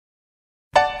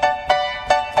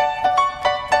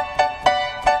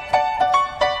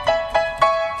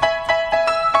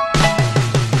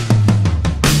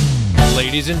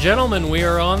Ladies and gentlemen, we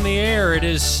are on the air. It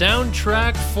is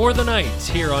Soundtrack for the Night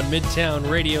here on Midtown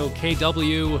Radio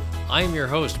KW. I am your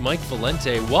host, Mike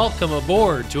Valente. Welcome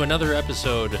aboard to another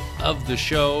episode of the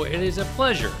show. It is a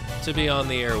pleasure to be on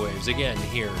the airwaves again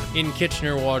here in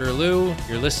Kitchener-Waterloo.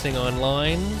 You're listening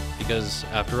online because,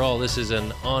 after all, this is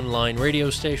an online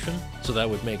radio station, so that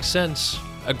would make sense.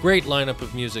 A great lineup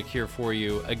of music here for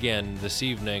you again this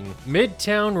evening.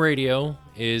 Midtown Radio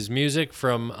is music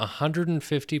from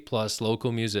 150 plus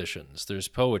local musicians. There's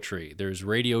poetry, there's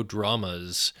radio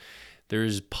dramas,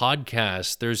 there's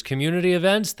podcasts, there's community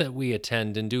events that we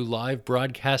attend and do live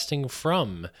broadcasting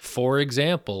from. For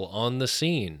example, On the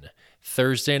Scene,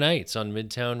 Thursday nights on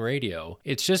Midtown Radio.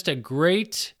 It's just a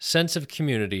great sense of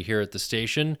community here at the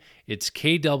station. It's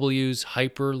KW's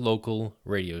hyper-local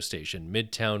radio station,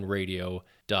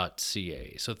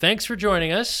 midtownradio.ca. So thanks for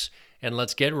joining us, and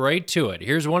let's get right to it.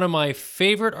 Here's one of my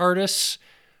favorite artists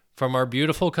from our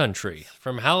beautiful country,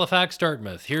 from Halifax,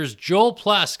 Dartmouth. Here's Joel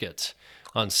Plaskett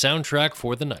on Soundtrack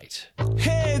for the Night.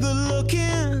 Hey, good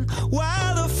looking,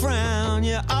 why the frown?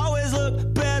 You always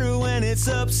look better when it's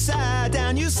upside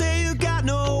down. You say you got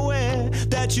nowhere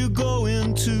that you're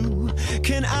going to.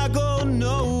 Can I go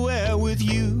nowhere with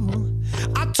you?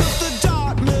 I took the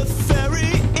Dartmouth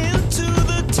ferry into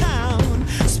the town,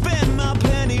 spent my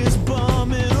pennies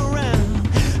bumming around,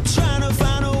 trying to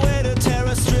find a way to tear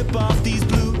a strip off these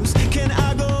blues. Can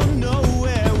I go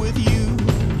nowhere with you?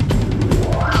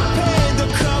 Paid the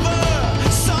cover,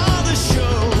 saw the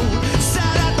show,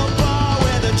 sat at the bar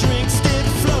where the drinks did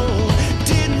flow,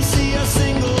 didn't see a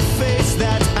single face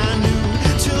that I knew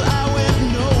till I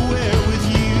went nowhere with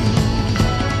you.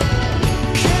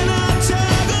 Can I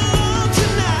tag along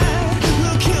tonight?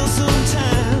 We'll kill some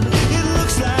time. It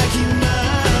looks like you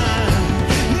might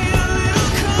need a little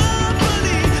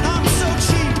company. I'm so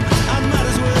cheap, I might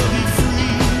as well be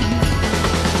free.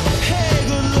 Hey,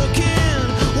 good looking,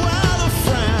 why the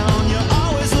frown? You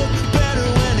always look better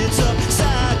when it's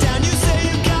upside down. You say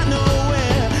you got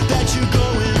nowhere that you're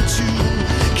going to.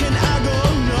 Can I go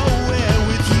nowhere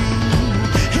with you?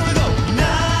 Here we go.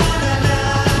 Na na na na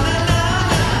na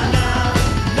na na na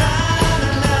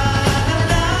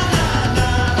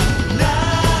na na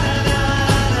na.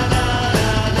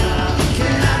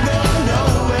 Can I go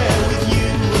nowhere with you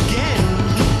again?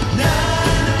 Na na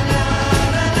na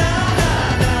na na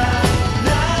na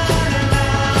na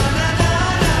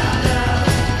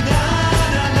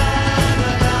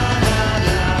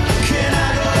Can I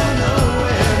go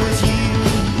nowhere with you?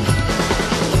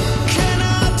 Can I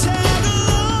tag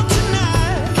along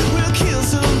tonight? We'll kill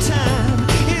some time.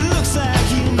 It looks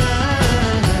like you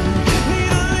might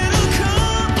need a little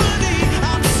company.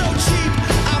 I'm so cheap,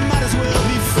 I might as well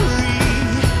be free.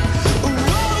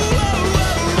 Whoa, whoa,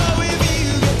 whoa, whoa. If you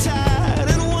get tired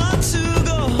and want to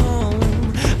go home,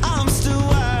 I'm still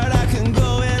wired, I can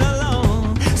go in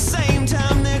alone. Same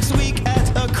time next week at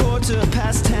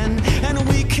 10:15, and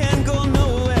we can go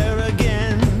nowhere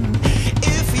again.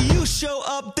 If you show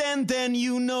up, then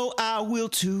you know I will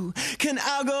too. Can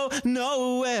I go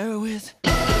nowhere with?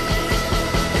 Hey,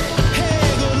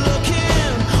 good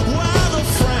looking, why the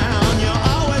frown? You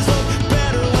always look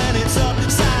better when it's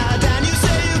upside down. You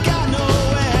say you got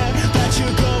nowhere that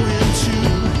you're going to.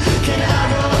 Can I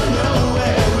go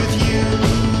nowhere with you?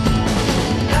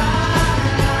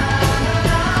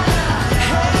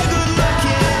 Hey, good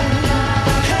looking,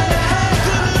 hey,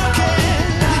 good looking,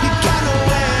 you got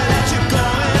nowhere that you're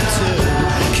going to.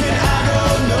 Can I go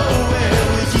nowhere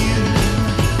with you?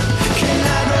 Can I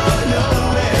go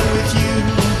nowhere with you?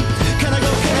 Can I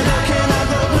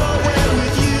go nowhere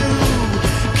with you?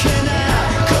 Can I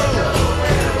go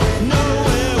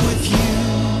nowhere with you?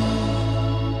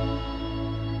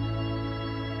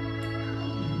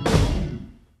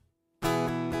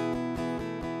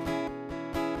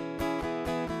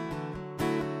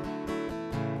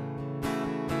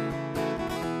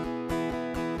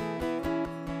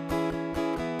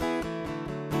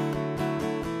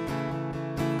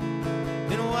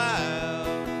 Been a while,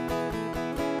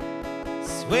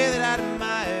 swear that I'd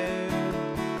admire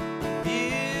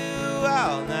you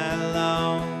all night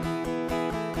long.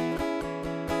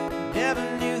 Never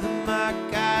knew the mark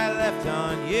I left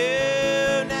on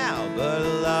you now, but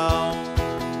alone.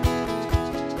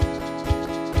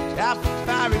 Got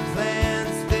fiery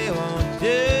plans they won't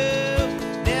do.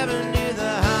 Never knew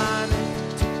the honey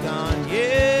took on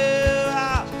you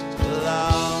all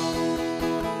alone.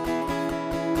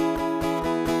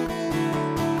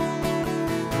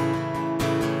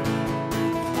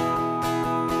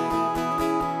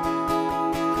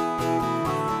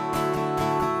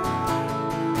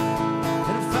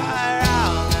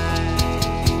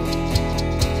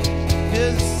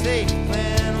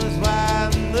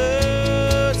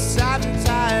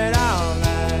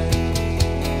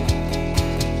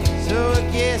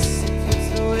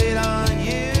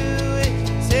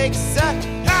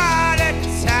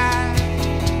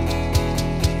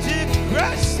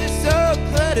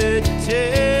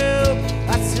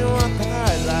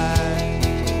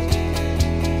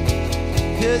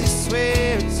 'cause you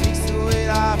swear it takes the weight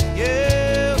off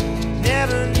you.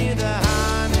 Never knew the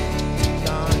harm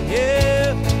on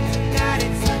you. Tonight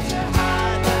it's such a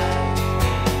highlight.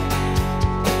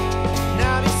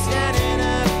 Now I'll be standing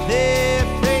up there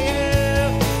for you.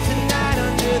 Tonight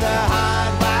under the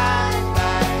hard white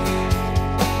light.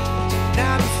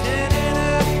 Now I'll be standing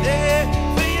up there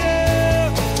for you.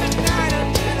 Tonight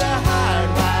under the hard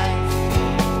white.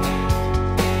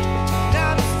 Now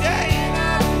I'll be staying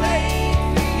up late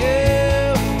for you.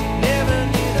 Never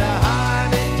knew the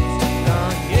harm it took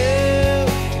on you.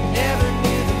 Never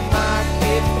knew the mark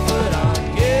it put on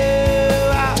you.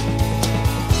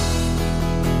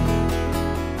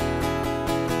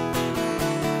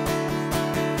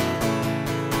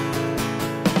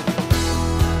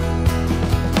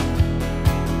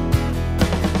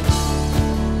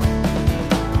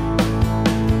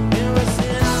 And we're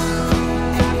sitting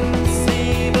on the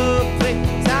same old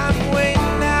place. I'm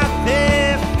waiting out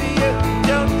there for you.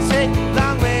 Don't take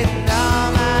long waiting all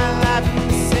my life in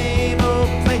the same old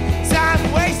place. I'm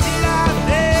wasted out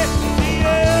there for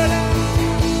you.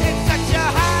 It's such a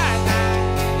high night.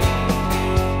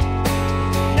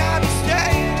 Now I'll be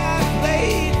staying up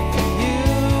late for you.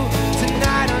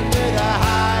 Tonight under the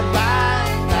hard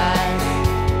white light.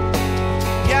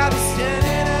 Yeah, I'll be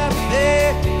standing up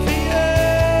there for you.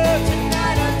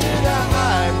 Tonight under the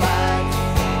hard light.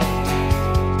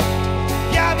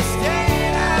 Yeah, I'll be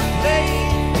staying up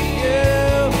late for you.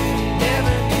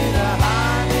 Never knew the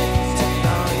harm it took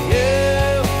on you.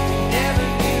 Never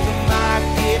knew the mark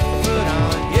it put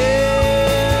on you.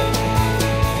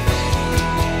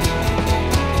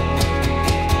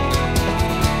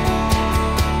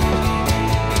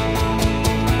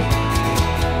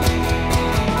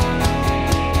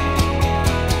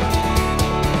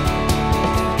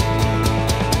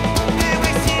 And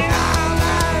wasting all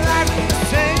my life in the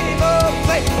same old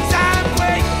place. I'm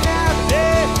waiting out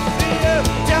there for you.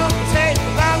 Don't take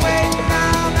long waiting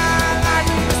all my life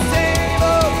in the same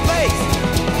old place.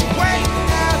 Waiting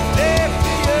out there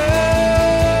for you.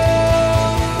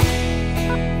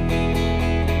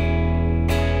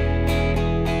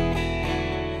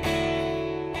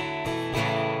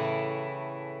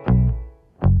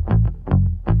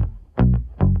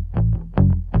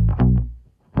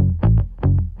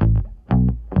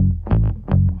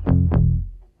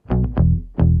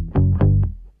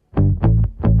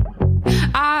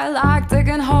 I like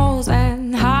digging holes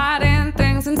and hiding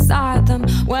things inside them.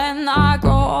 When I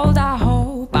grow old, I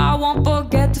hope I won't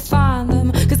forget to find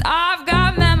them. 'Cause I've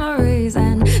got memories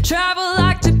and travel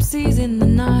like gypsies in the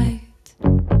night.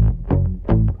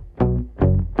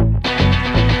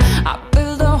 I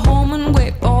build a home and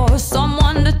wait for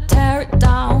someone to tear it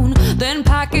down. Then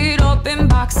pack it up in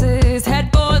boxes, head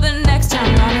for the next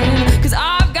town running. 'Cause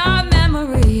I've got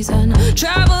memories and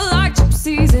travel like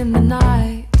gypsies in the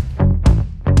night.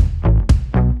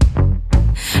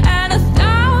 And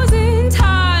 1,000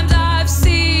 times I've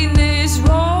seen this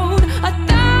road,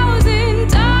 1,000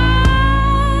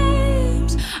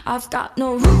 times. I've got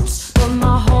no roots, but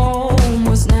my home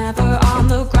was never on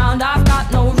the ground. I've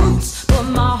got no roots, but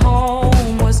my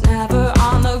home was never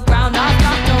on the ground. I've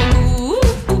got no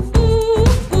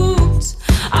roots.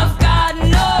 I've got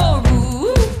no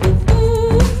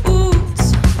roots.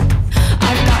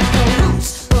 I've got no roots,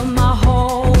 but my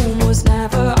home was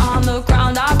never on the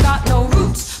ground. I've got no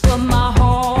roots, but my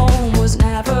home was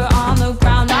never on the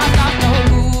ground. I've got no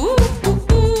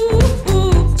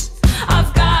roots.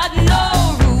 I've got no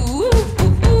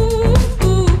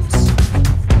roots.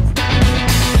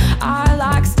 I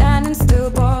like standing still,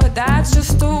 but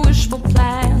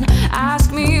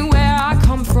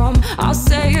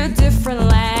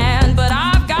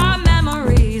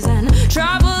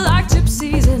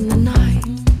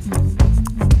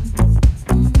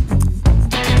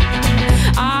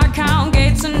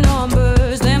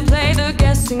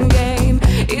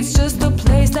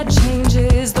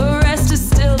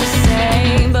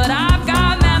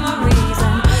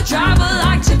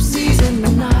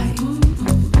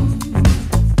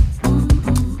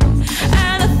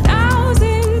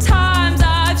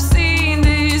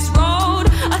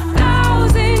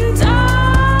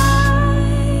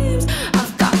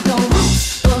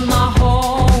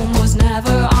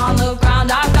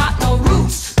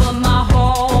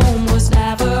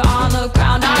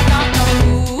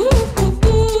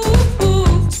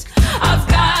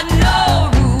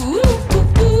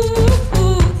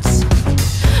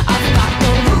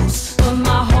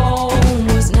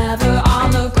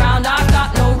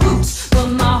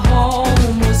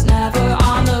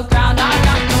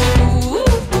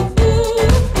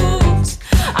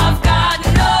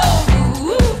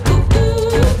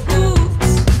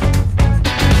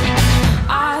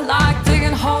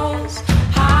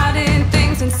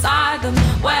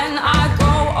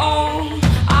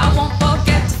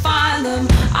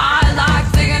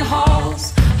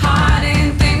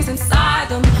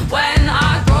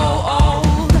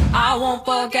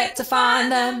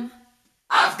find them.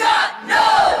 I've got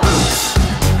no roots.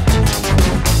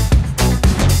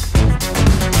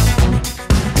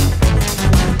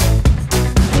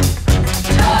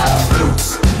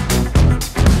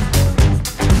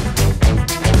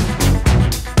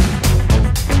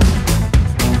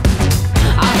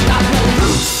 I've got no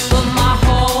roots.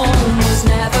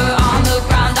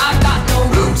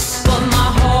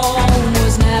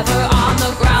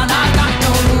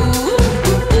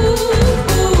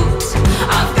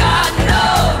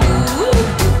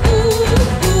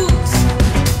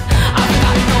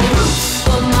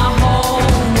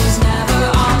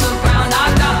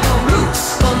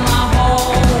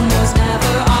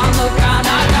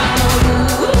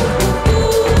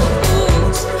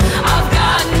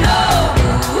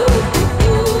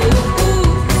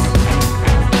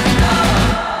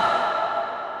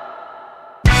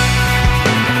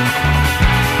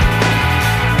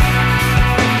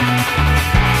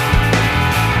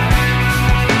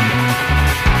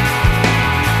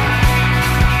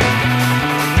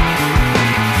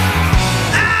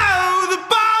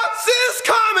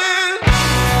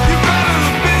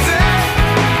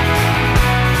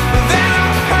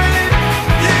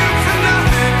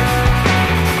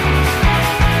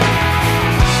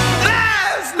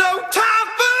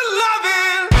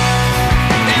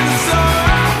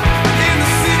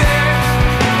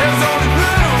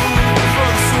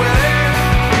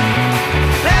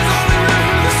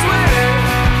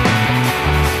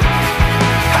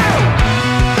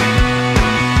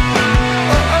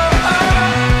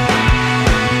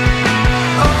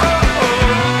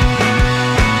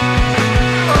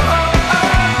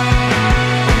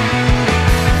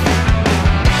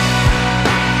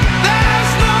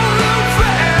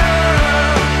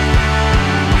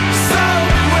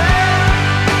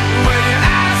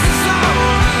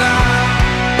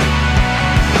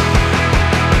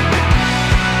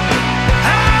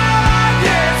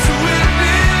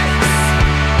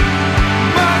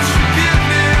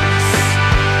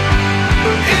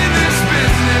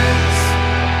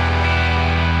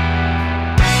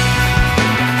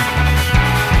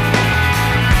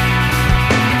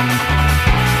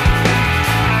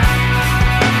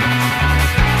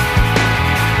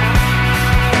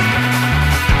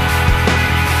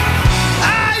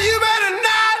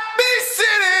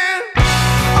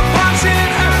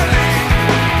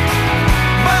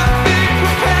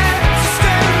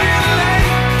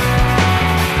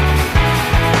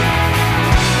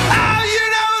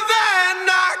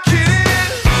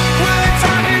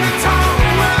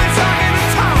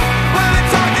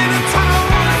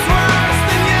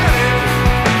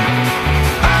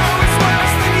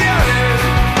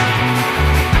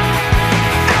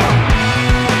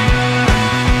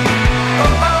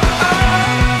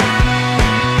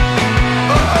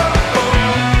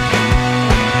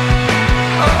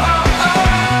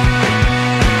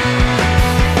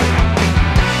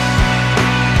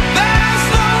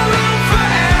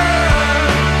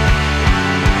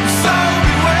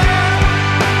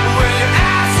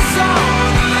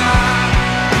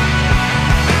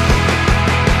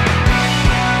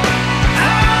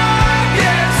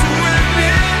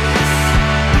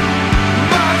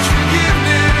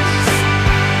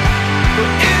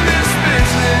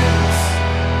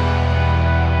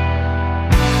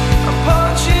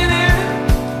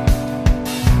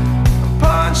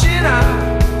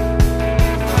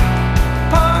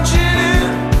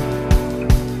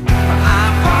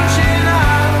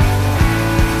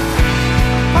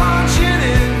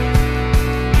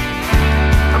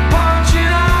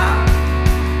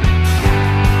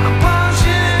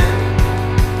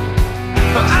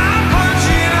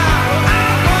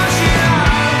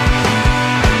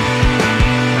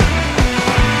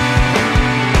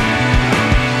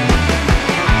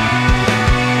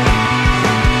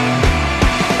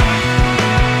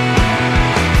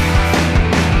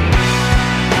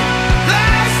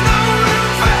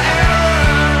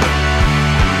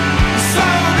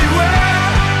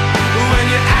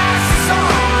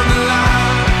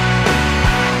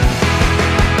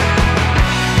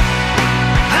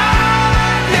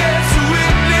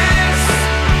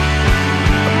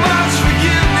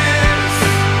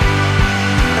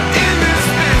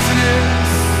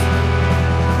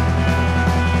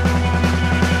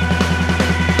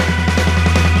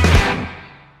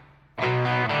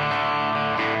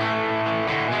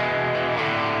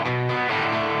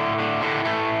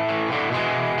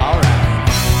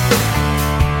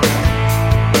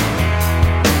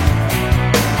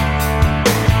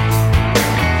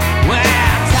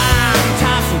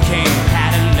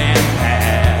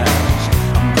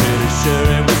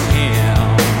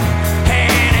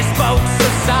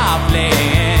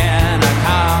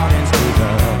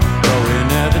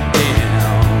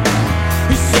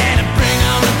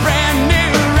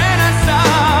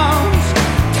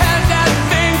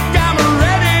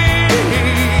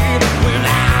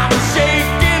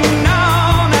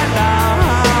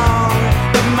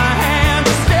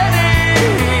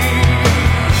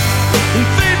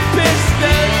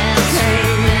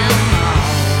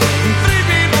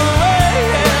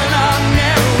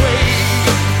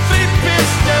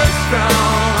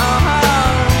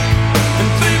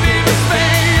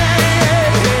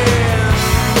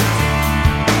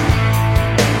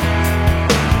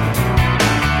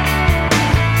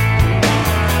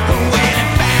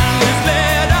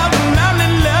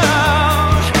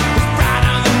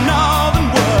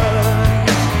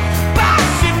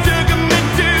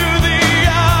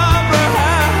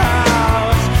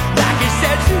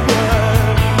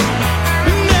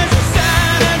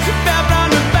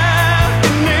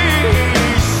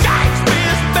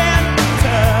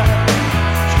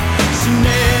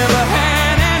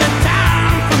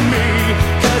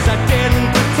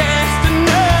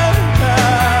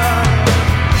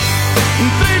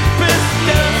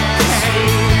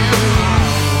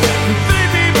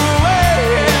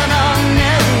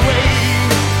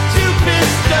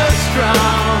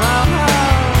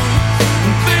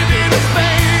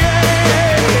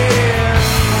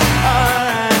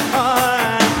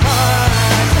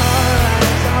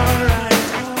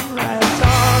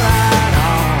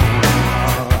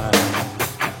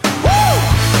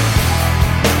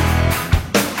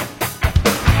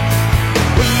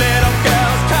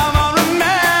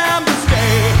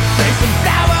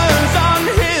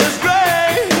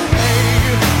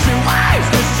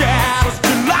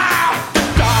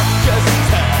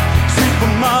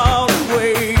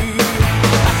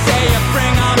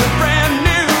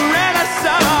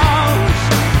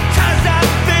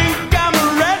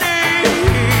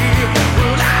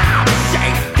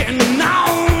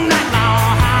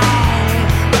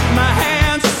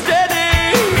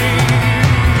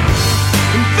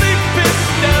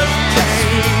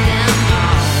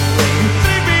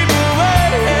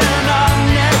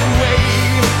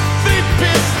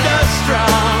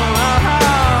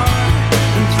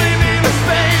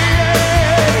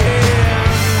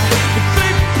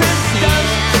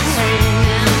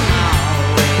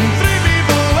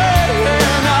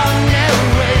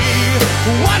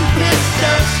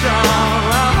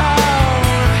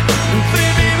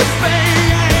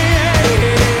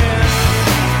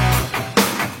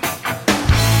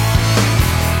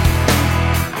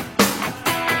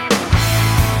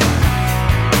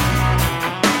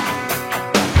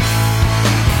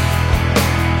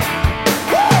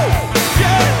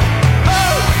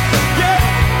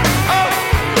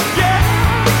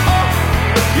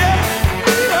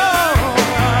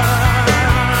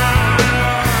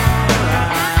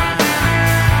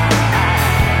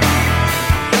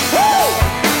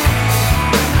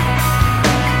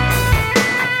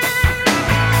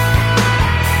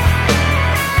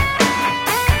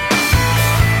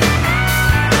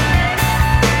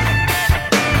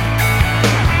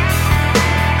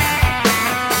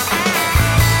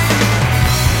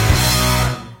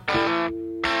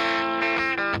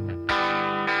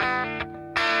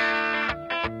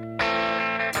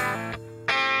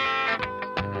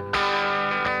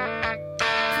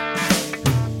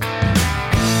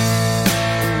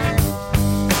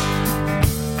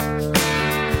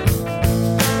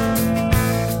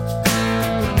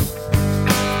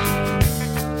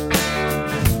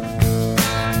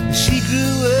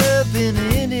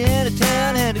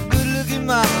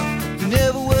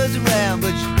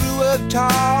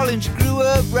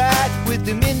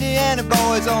 them Indiana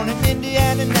boys on an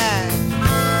Indiana night.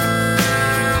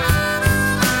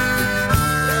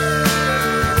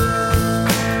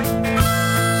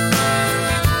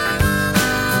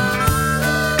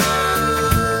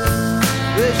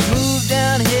 Well, she moved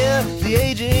down here at the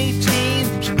age of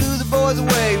 18. She blew the boys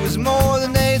away, it was more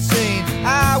than they'd seen.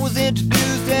 I was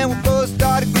introduced and we both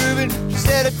started grooving. She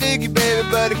said, I dig you, baby,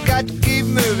 but I got to keep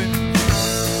moving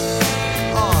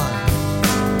on.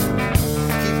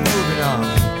 Keep moving on.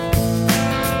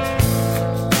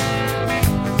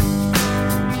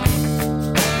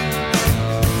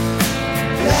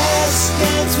 Last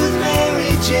dance with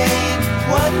Mary Jane.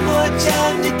 One more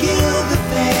time to kill the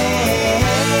pain.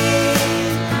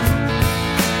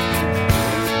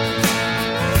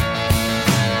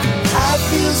 I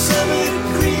feel summer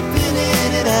creeping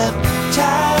in and I'm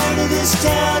tired of this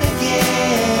town again.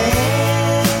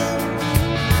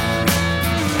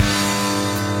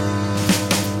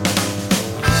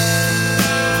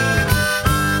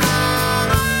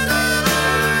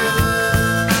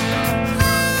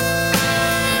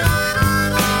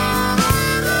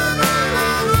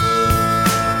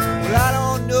 Well, I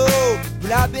don't know,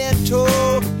 but I've been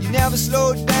told you never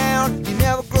slow down, you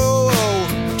never grow old.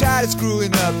 I'm tired of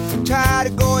screwing up, I'm tired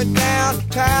of going down, I'm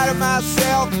tired of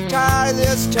myself, I'm tired of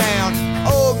this town.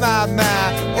 Oh my,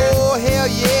 oh hell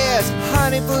yes.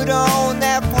 Honey, put on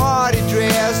that party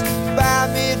dress, buy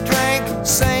me a drink,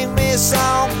 sing me a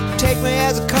song, take me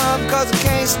as I come, cause I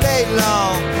can't stay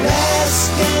long.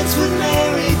 Last dance with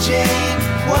Mary Jane.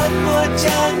 One more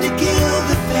time to kill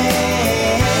the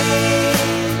pain.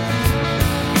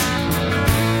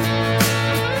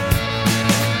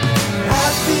 I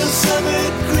feel summer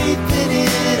creeping in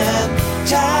and I'm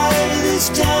tired of this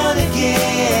town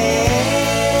again.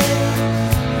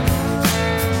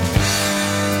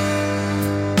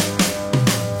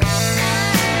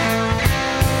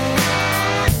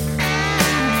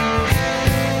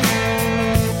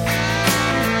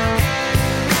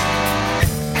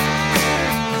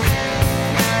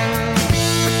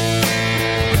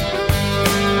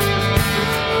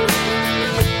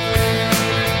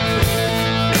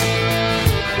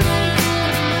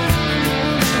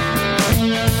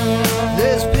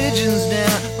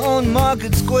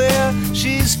 Market Square,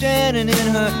 she's standing in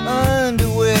her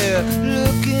underwear,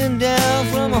 looking down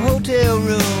from a hotel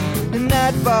room. The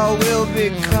nightfall will be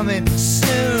coming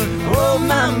soon. Oh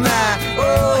my,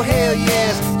 oh hell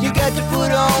yes. You got to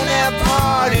put on that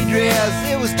party dress.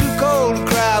 It was too cold to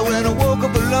cry when I woke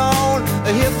up alone.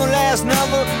 I hit my last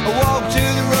number, I walked to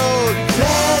the road.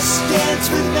 Last dance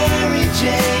with Mary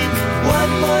Jane.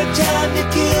 One more time to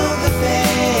kill the pain.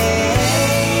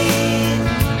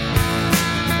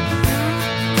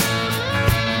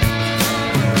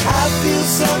 I feel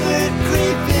summer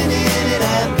creeping in and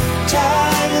I'm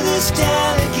tired of this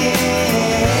town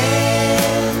again.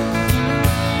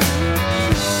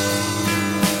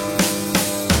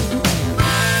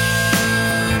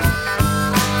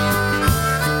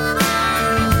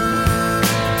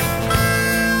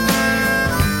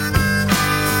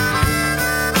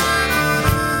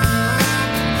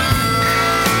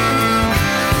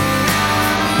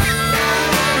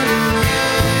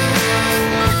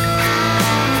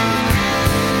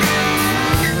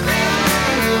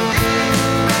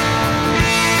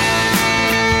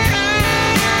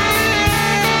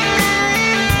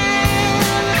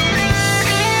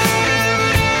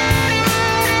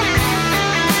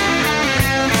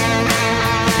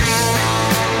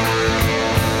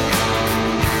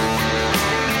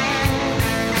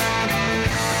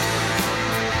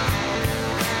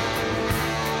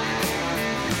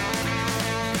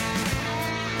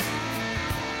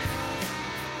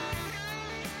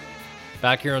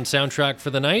 Back here on Soundtrack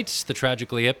for the Night, the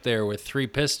Tragically Hip there with Three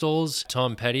Pistols,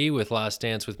 Tom Petty with Last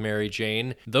Dance with Mary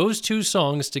Jane. Those two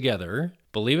songs together,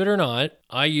 believe it or not,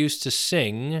 I used to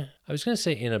sing, I was going to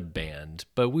say in a band,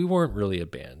 but we weren't really a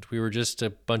band. We were just a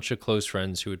bunch of close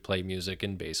friends who would play music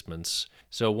in basements.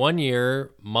 So one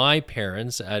year, my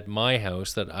parents at my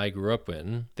house that I grew up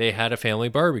in, they had a family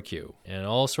barbecue. And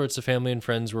all sorts of family and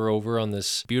friends were over on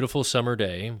this beautiful summer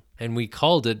day. And we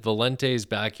called it Valente's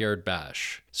Backyard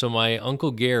Bash. So my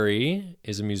Uncle Gary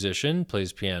is a musician,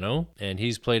 plays piano, and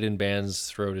he's played in bands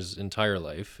throughout his entire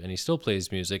life. And he still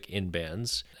plays music in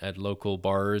bands at local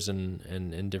bars and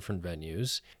in different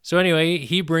venues. So anyway,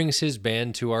 he brings his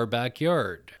band to our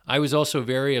backyard. I was also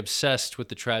very obsessed with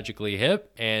the Tragically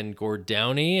Hip and Gord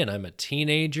Downie, and I'm a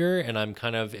teenager, and I'm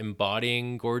kind of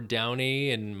embodying Gord Downie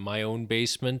in my own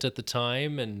basement at the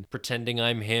time and pretending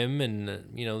I'm him and,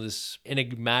 you know, this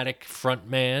enigmatic front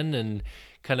man and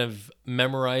kind of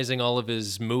memorizing all of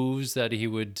his moves that he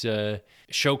would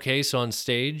showcase on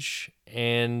stage.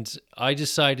 and I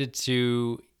decided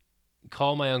to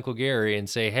call my Uncle Gary and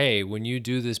say, hey, when you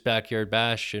do this backyard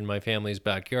bash in my family's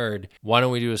backyard, why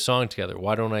don't we do a song together?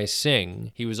 Why don't I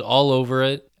sing? He was all over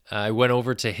it. I went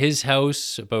over to his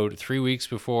house about 3 weeks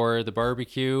before the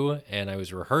barbecue, and I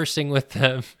was rehearsing with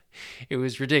them. It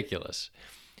was ridiculous.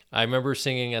 I remember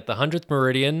singing at the 100th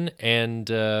Meridian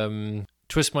and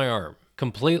Twist My Arm.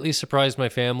 Completely surprised my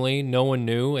family. No one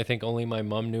knew. I think only my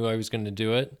mom knew I was going to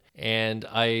do it. And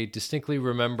I distinctly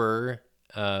remember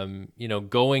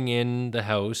going in the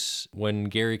house when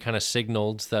Gary kind of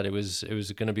signaled that it was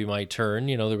going to be my turn.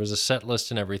 There was a set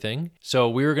list and everything. So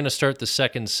we were going to start the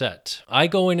second set. I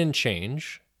go in and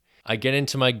change. I get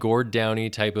into my Gord Downey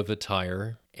type of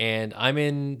attire, and I'm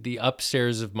in the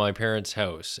upstairs of my parents'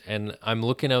 house, and I'm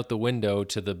looking out the window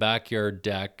to the backyard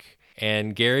deck.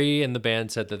 And Gary and the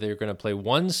band said that they were going to play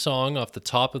one song off the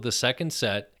top of the second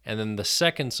set, and then the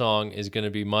second song is going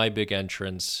to be my big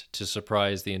entrance to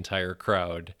surprise the entire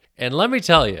crowd. And let me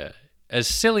tell you, as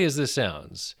silly as this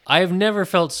sounds, I have never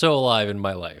felt so alive in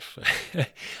my life.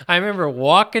 I remember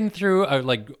walking through,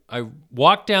 I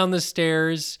walked down the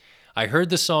stairs, I heard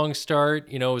the song start,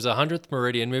 it was 100th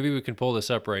Meridian. Maybe we can pull this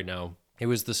up right now. It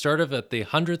was the start of at the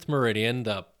 100th Meridian,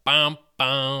 the bam,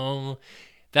 bam.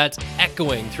 That's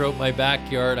echoing throughout my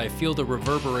backyard. I feel the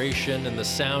reverberation and the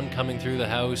sound coming through the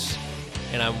house.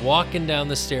 And I'm walking down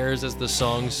the stairs as the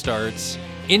song starts,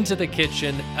 into the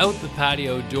kitchen, out the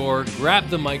patio door, grab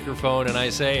the microphone, and I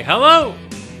say, hello!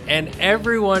 And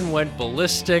everyone went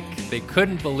ballistic. They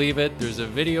couldn't believe it. There's a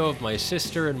video of my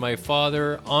sister and my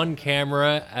father on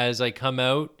camera as I come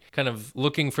out, kind of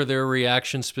looking for their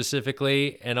reaction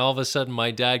specifically. And all of a sudden,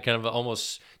 my dad kind of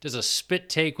almost does a spit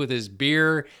take with his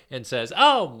beer and says,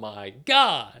 oh my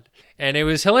God. And it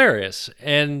was hilarious.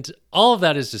 And all of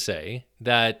that is to say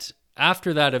that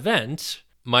after that event,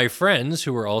 my friends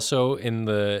who were also in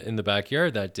the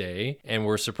backyard that day and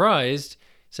were surprised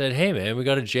said, hey man, we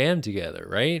got to jam together,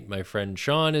 right? My friend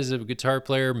Sean is a guitar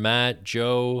player, Matt,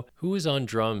 Joe, who was on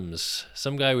drums,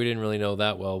 some guy we didn't really know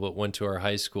that well, but went to our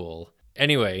high school.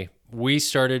 Anyway, we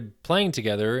started playing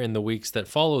together in the weeks that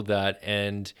followed that,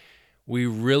 and we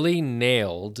really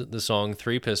nailed the song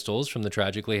Three Pistols from the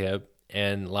Tragically Hip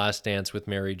and Last Dance with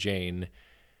Mary Jane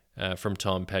from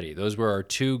Tom Petty. Those were our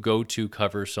two go-to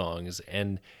cover songs,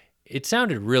 and it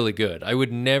sounded really good. I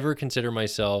would never consider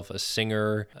myself a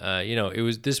singer.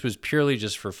 This was purely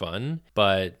just for fun,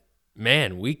 but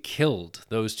man, we killed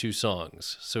those two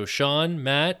songs. So Sean,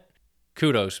 Matt,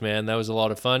 kudos, man. That was a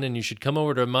lot of fun, and you should come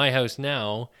over to my house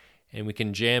now and we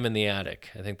can jam in the attic.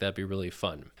 I think that'd be really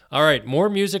fun. All right, more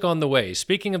music on the way.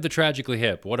 Speaking of the Tragically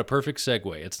Hip, what a perfect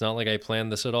segue. It's not like I planned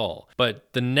this at all.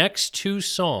 But the next two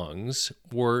songs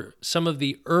were some of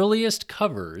the earliest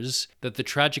covers that the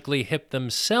Tragically Hip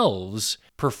themselves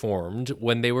performed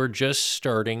when they were just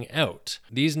starting out.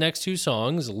 These next two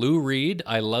songs, Lou Reed,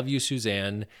 I Love You,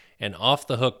 Suzanne, and Off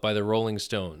the Hook by the Rolling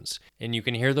Stones. And you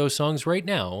can hear those songs right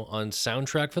now on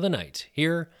Soundtrack for the Night,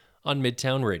 here on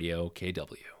Midtown Radio,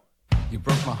 KW. You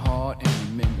broke my heart and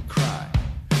you made me cry.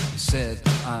 You said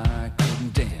I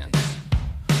couldn't dance,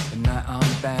 and now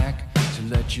I'm back to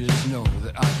let you know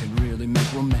that I can really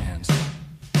make romance.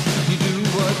 You do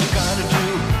what you gotta do,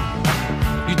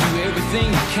 you do everything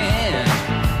you can,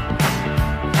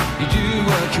 you do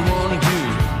what you wanna do,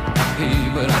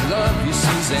 hey, but I love you,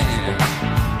 Suzanne.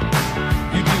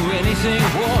 You do anything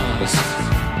once,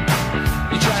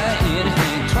 you try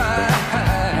anything twice,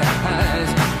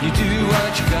 you do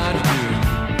what you gotta do,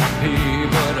 hey,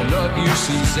 but I love you,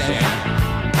 Suzanne.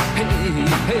 Hey,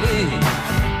 hey.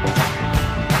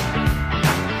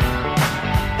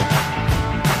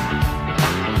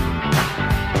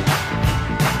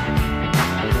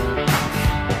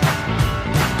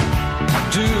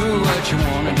 Do what you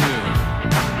wanna do,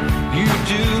 you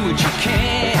do what you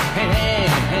can,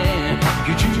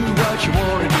 you do what you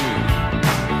wanna do,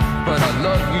 but I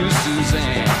love you,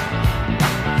 Suzanne.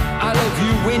 I love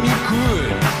you when you're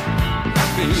good,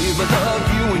 babe, I love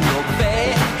you when you're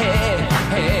bad.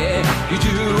 You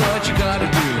do what you gotta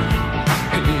do,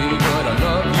 hey, but I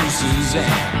love you,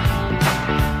 Suzanne.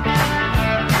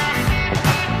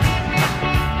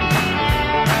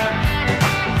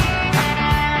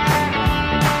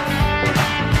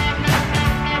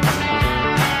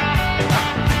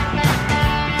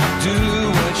 Do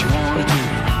what you wanna do,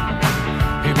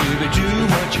 hey baby, do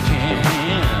what you can.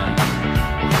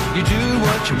 You do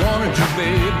what you wanna do,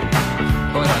 babe,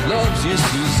 but I love you,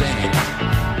 Suzanne.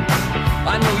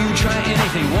 I know you try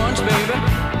anything once, baby.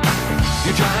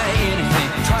 You try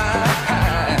anything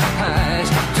twice.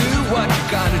 Do what you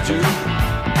gotta do,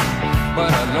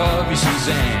 but I love you,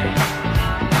 Suzanne.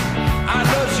 I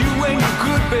love you when you're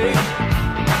good, babe.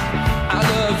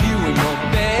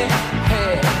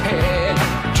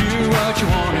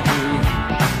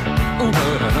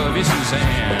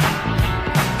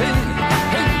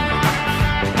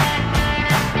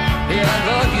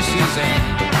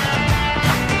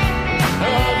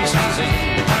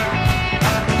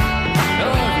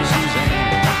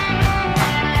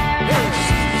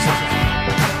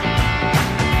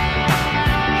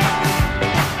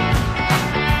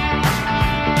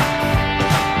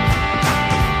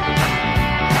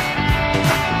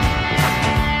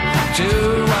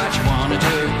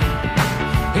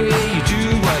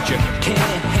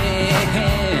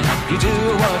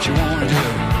 what you wanna do.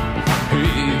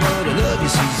 Hey, but I love you,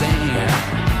 Suzanne.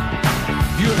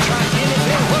 You'll try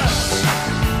anything worse.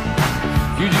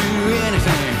 You do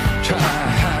anything,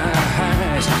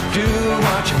 tries. Do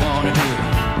what you wanna do.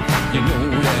 You know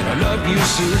that I love you,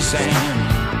 Suzanne.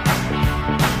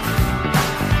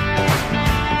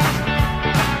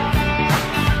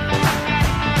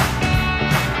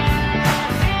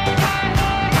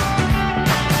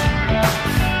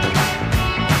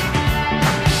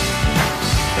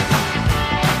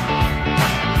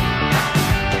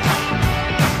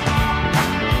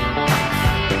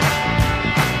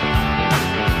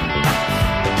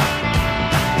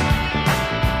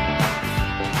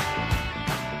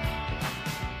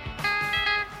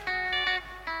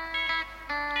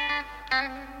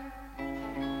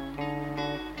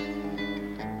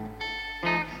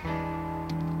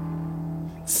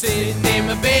 Sitting in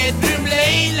my bedroom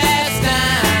late last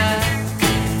night,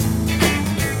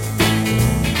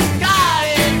 got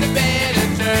into bed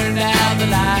and turned out the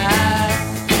light.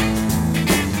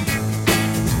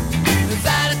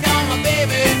 Decided to call my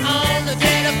baby on the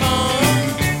telephone.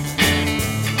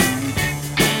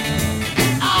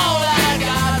 All I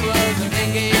got was a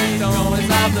ringing tone. It's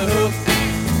off the hook.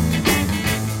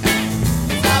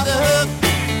 It's off the hook.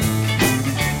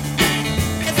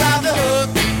 It's off the hook.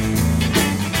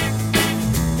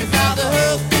 It's off the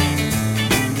hook.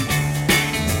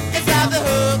 It's off the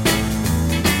hook.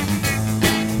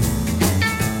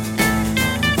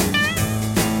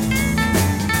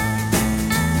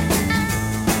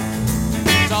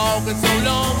 Talking so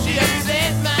long, she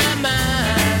upset my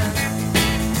mind.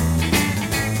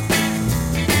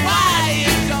 Why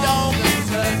is she talking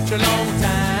such a long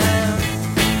time?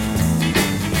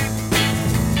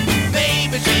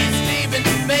 Maybe she's sleeping,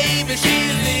 maybe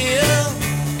she's ill.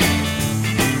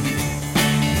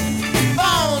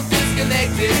 Phone's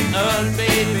disconnected,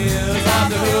 unpaid bills. Off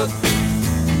the hook.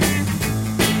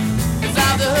 It's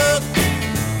off the hook.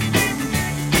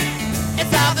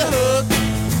 It's off the hook.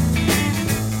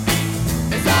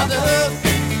 It's off the hook.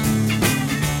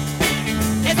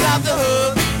 It's off the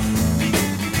hook.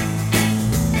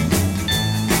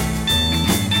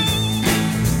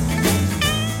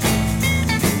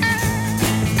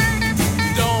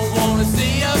 Don't wanna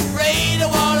see, afraid of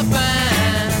what I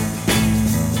find.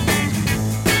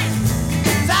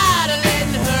 Tired of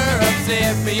letting her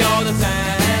upset me all the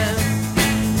time.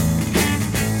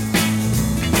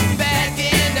 Back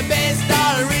in the bed,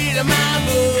 started reading my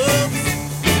books.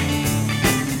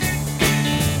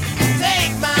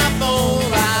 Take my phone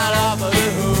right off of the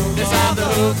hook. It's off the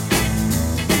hook.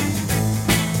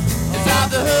 It's off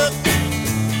the hook.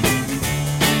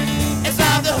 It's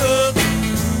off the hook.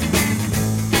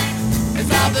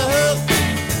 It's off the hook.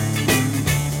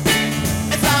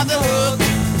 It's off the hook.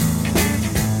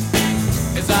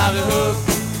 It's off the hook.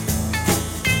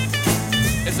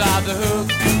 It's off the hook.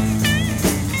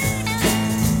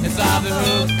 It's off the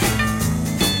hook.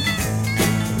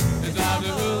 It's off the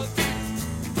hook.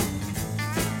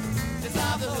 It's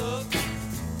off the hook.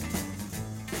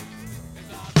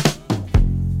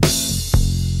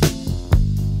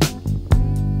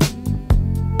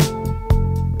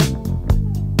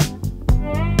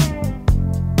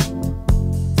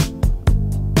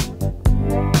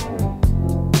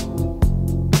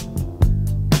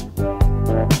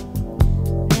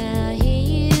 Now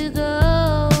here you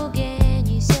go again.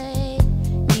 You say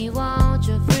you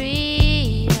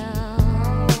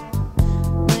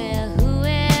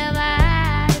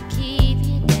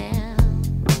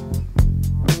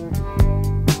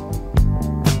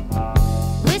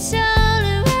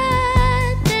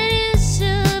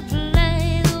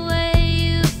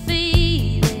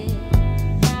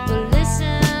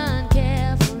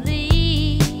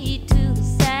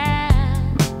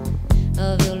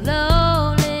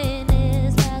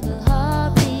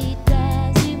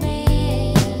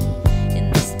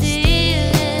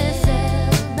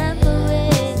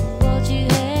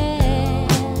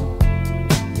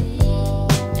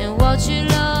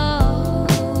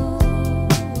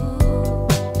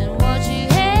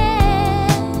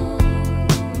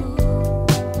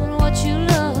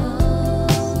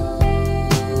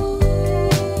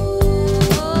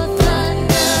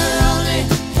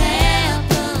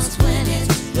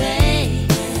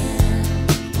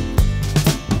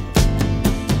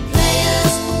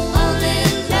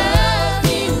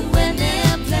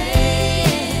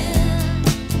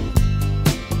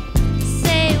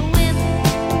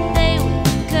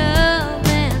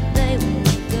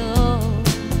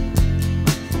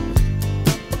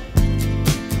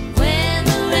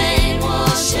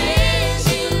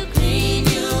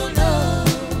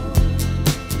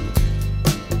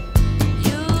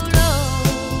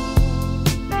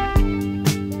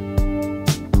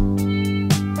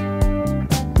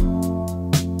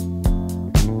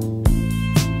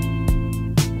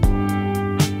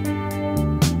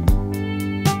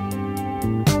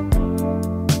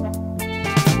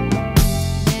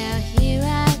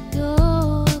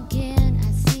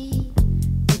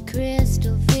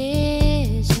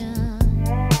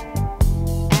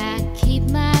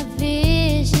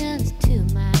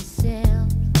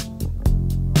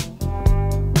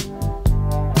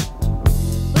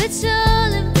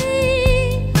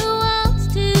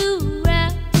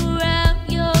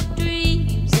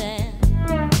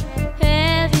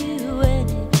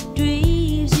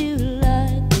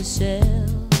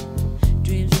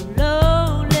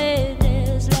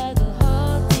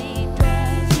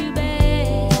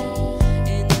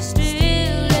Still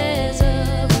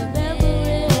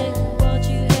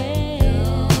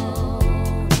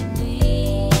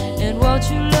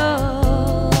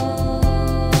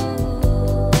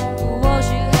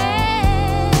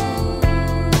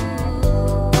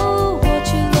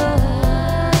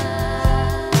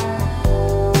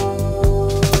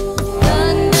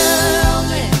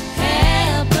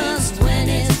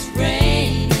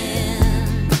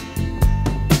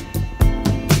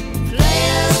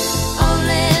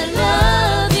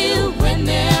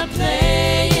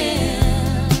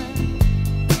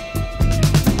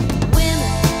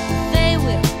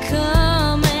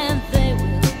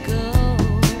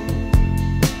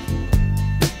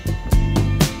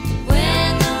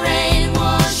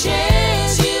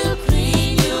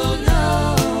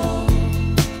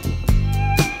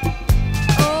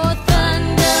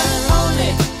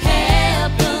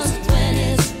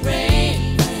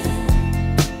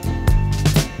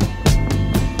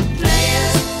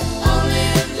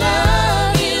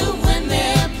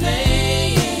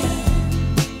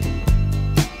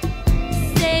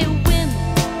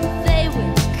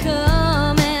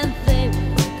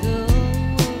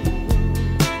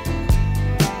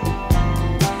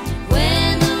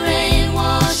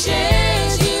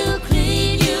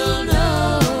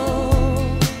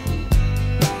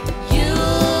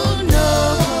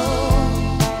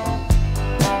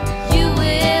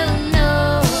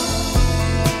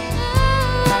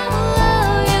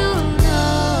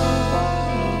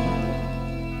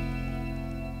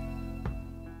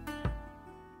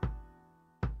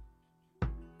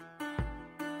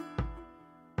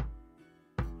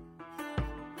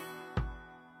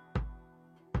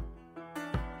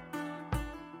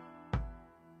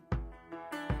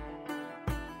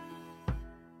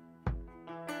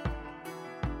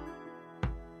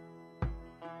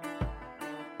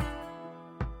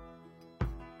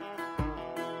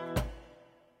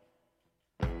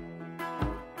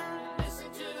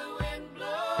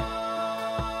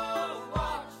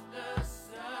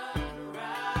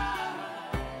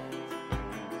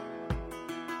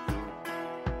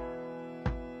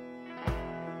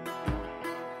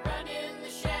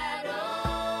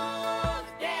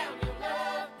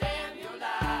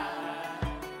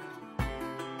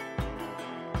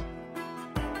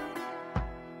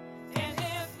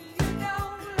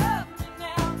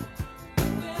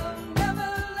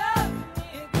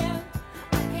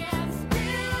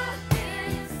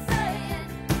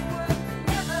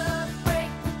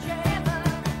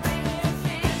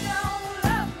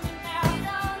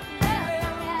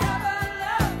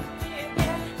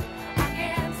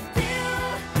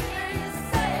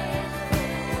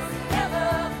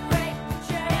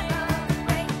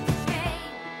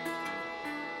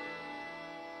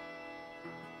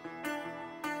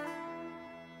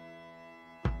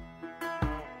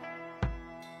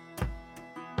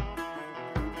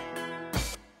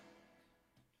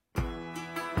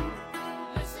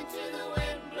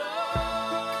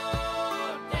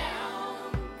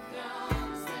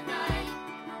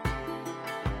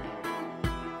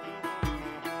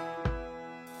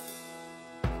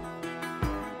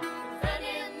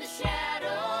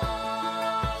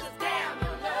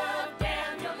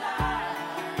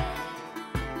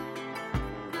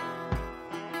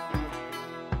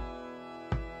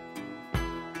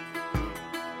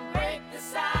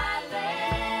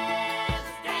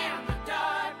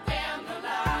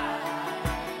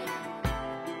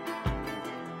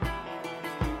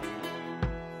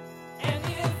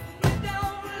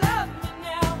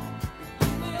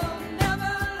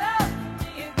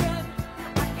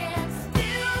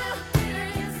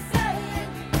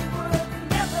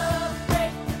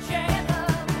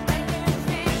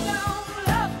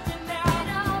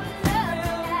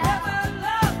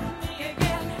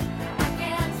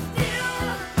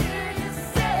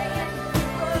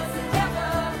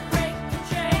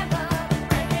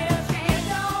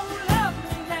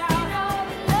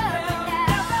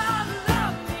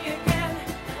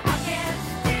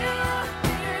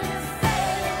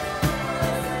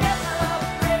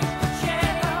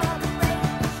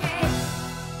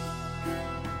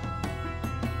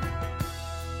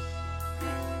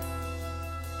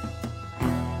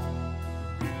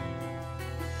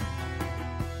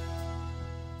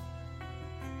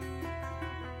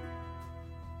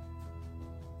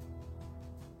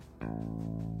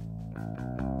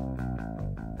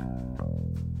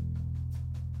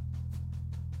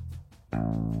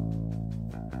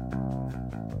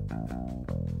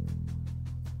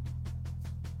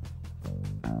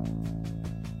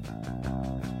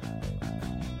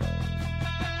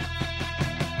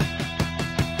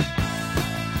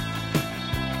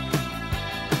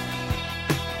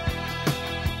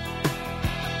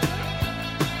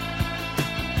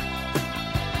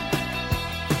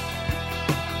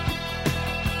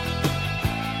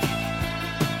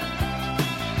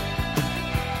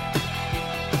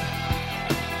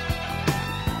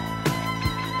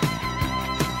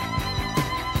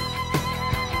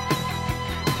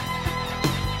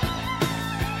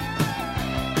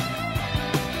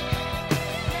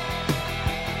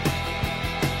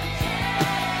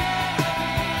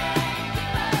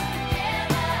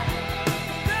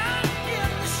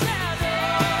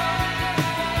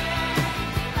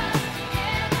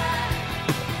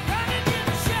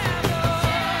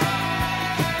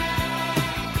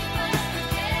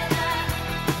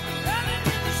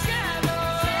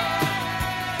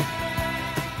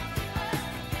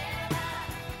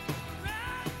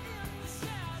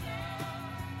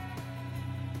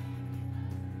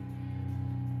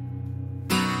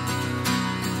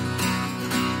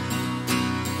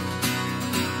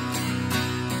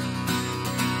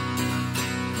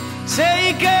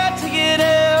you got to get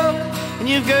up, and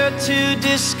you've got to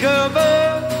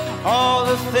discover all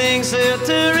the things that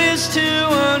there is to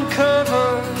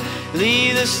uncover.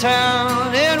 Leave this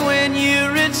town, and when you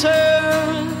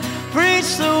return,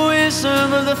 preach the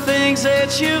wisdom of the things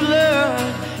that you've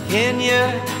learned. Can you,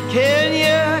 can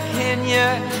you, can you,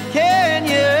 can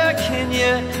you, can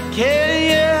you, can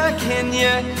you, can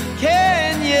you,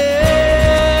 can you?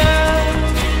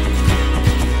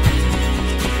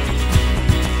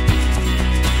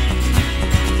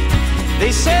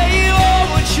 They say you are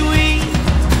what you eat,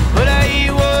 but I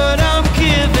eat what I'm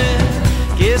given.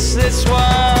 Guess that's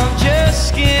why I'm just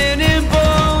skin and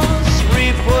bones.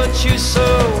 Reap what you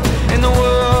sow in the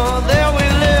world that we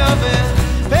live in.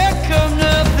 Pick up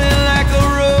nothing like a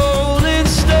rolling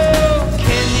stone.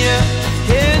 Can you,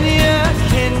 can you,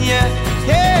 can you,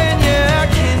 can you,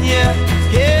 can you,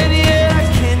 can you,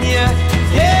 can you,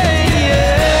 can you?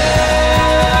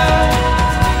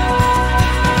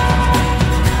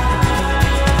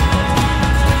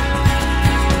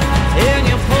 And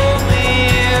you pull me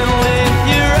in with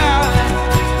your eye,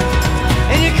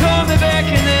 and you call me back,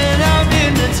 and then I'm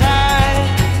in the tide.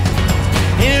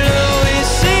 And it always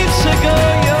seems to go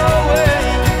your way.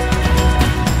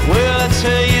 Well, I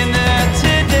tell you not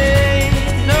today.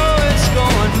 No, it's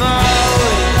going my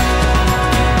way.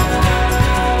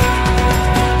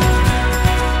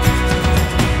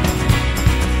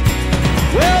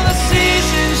 Well, the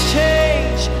seasons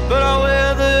change, but I'll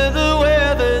weather the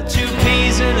weather. Two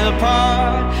peas in a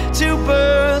pod, two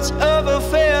birds of a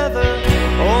feather.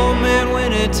 Oh man,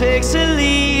 when it takes the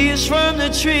leaves from the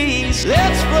trees,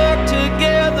 let's flock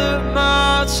together, my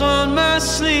heart's on my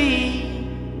sleeve.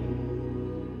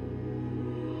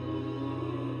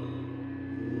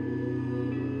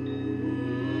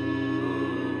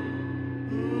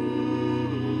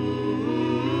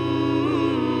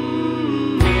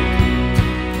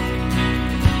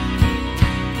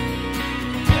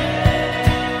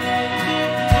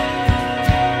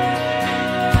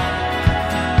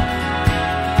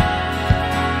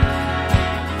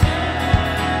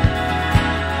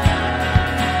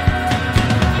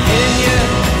 Can you,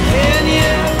 can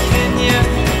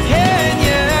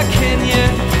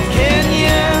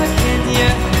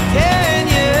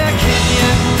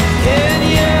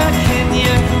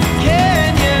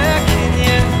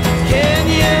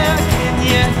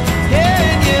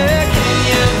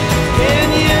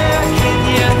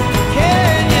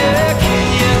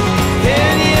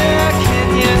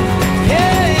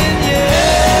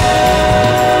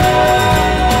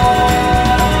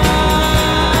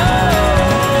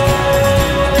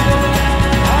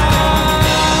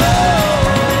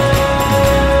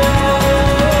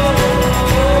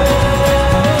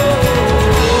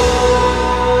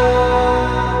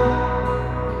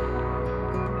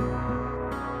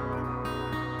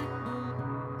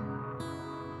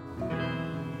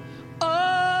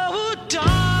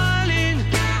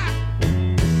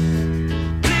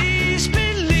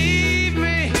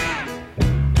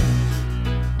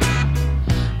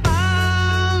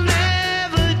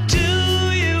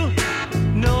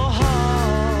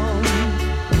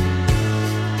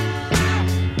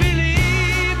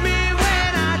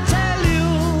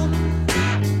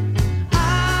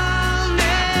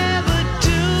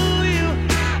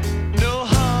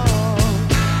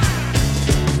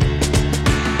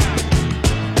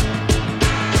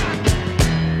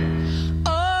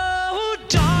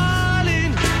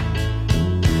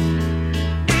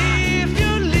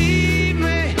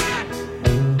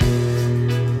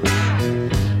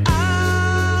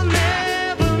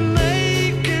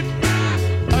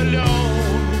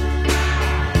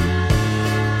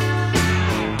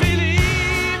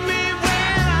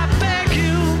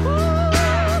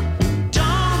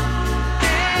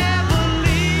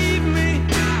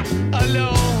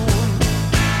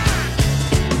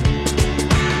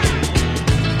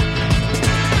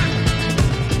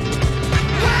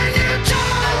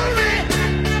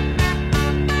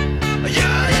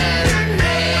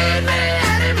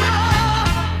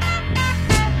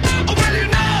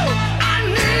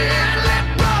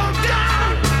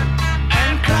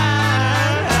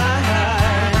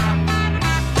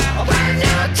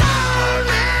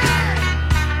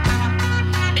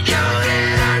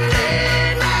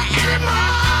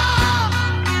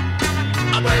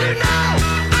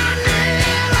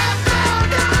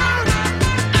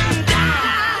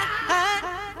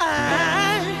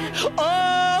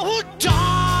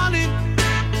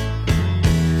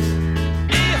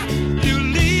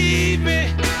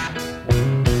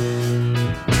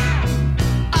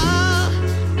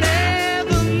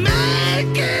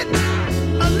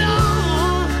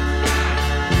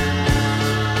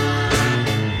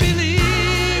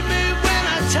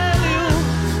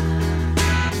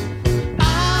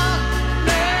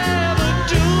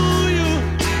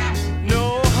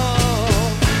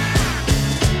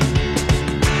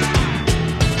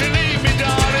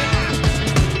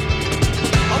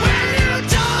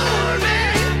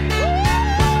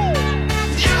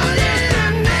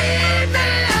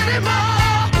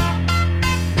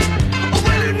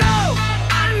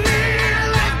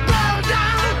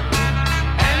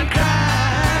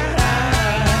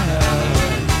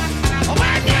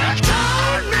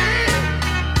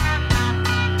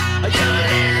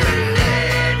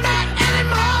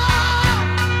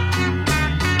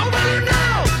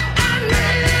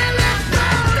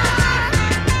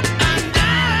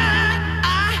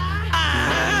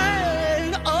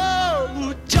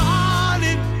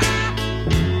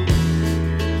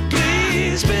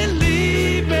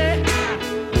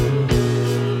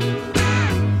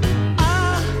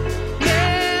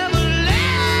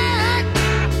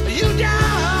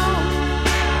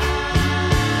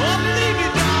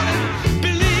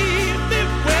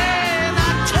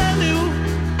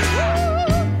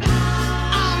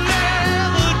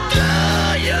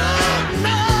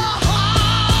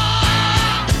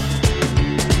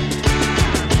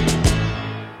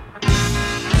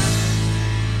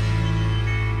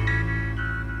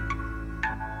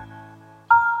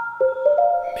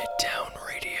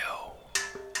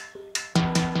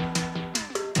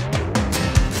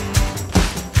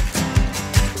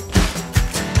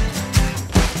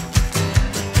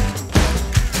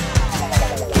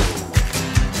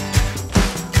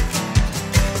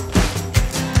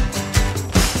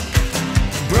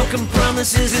broken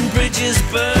promises and bridges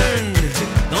burned.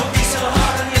 Don't be so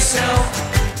hard on yourself.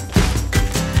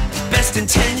 Best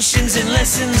intentions and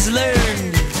lessons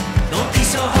learned. Don't be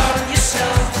so hard on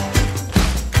yourself.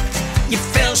 You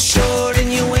fell short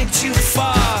and you went too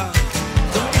far.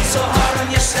 Don't be so hard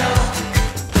on yourself.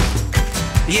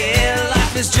 Yeah,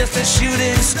 life is just a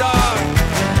shooting star.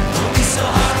 Don't be so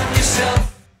hard on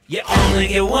yourself. You only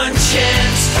get one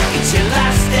chance. It's your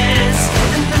last dance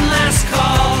and the last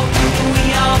call. And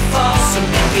we all fall, so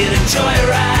make it a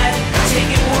joyride.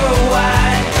 Take it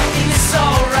worldwide, and it's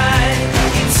alright.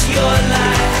 It's your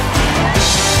life.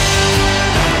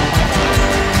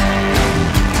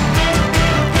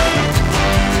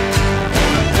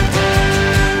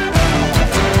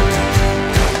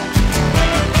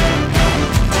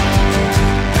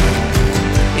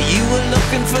 You were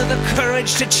looking for the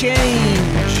courage to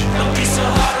change. Don't be so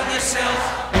hard on yourself.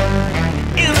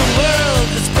 In a world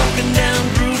that's broken down,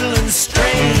 brutal and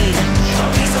strange.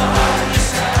 Don't be so hard on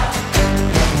yourself.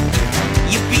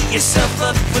 You beat yourself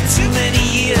up for too many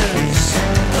years.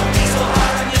 Don't be so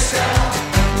hard on yourself.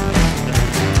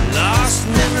 Lost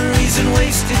memories and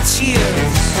wasted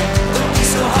tears. Don't be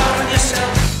so hard on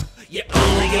yourself. You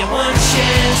only get one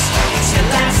chance. It's your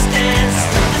last dance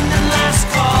and the last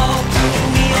call. And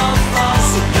we all fall,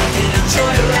 so make it a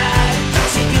joyride.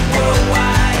 Take it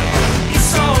worldwide.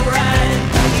 It's alright.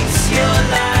 It's your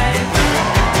life.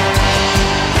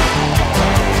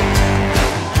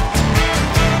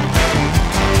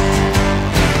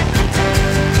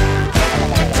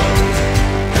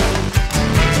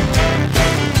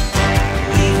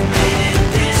 We've made it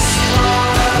this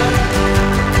far. We've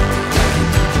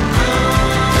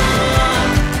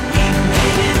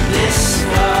made it this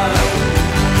far.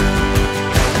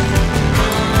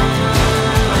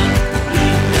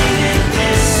 We've made it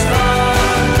this far.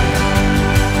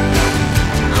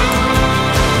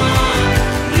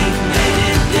 We've made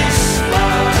it this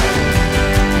far.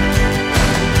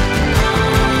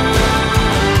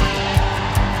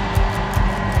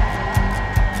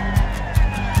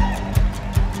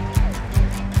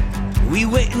 We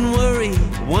wait and worry,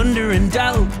 wonder and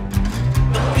doubt.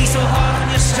 Don't be so hard on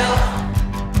yourself.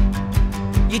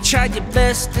 You tried your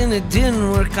best and it didn't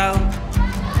work out.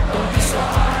 Don't be so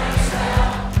hard on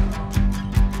yourself.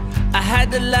 I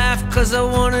had to laugh cause I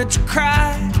wanted to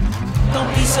cry.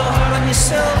 Don't be so hard on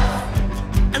yourself.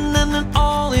 And then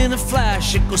all in a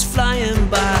flash it goes flying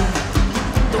by.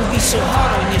 Don't be so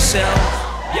hard on yourself.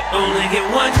 You only get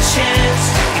one chance.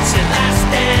 It's your last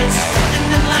dance and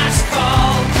the last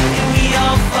call. And we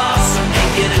all fall, so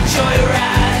make it a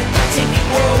joyride. Take it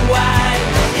worldwide,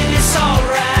 and it's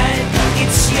alright.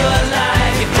 It's your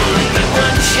life. You only get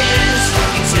one chance.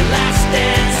 It's your last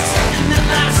dance and the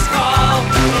last call.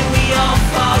 And we all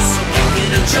fall, so make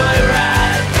it a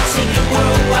joyride. Take it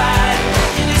worldwide,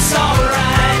 and it's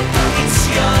alright. It's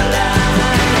your life.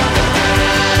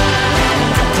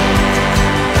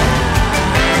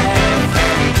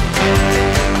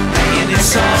 And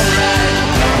it's alright.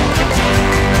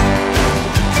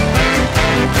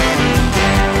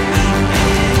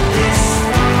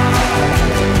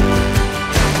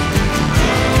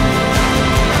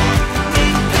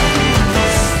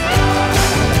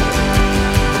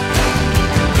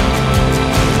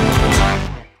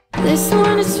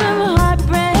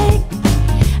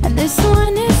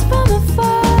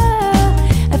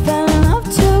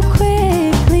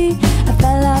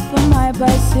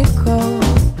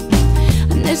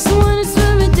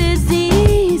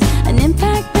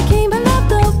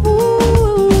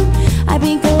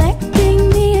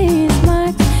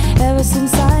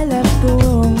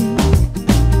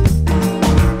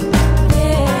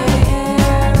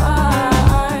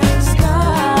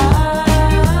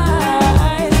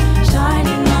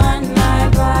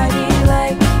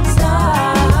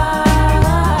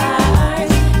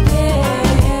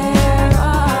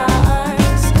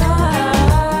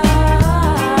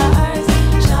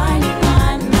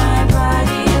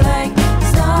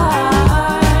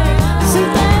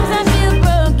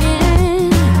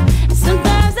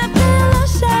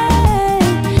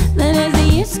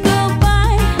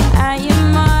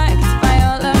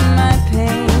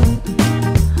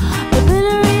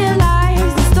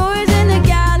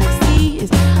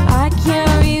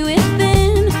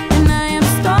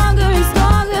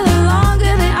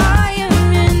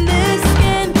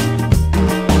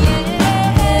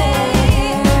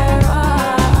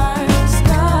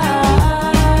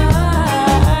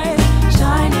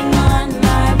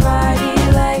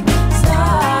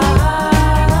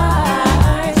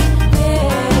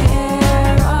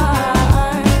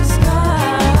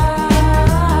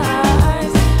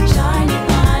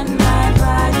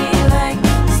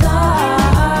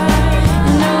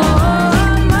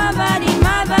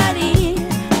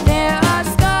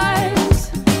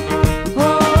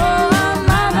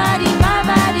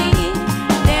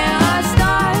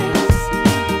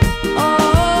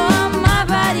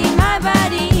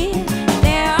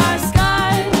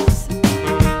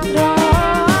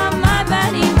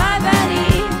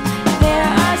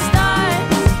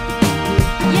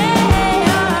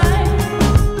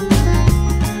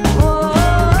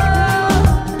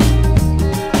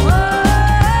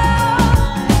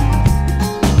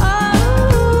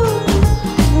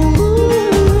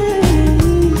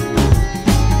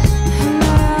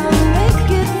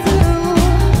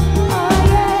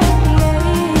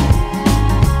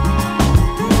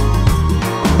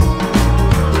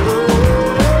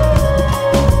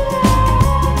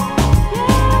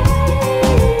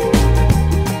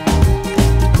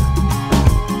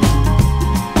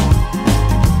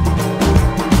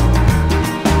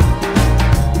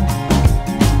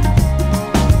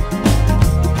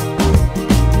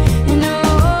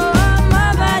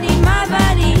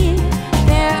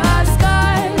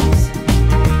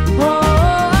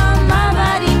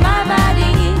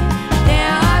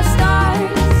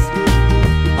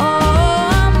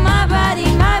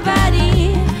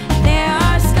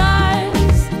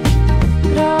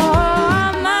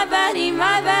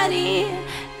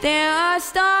 by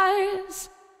stars.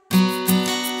 In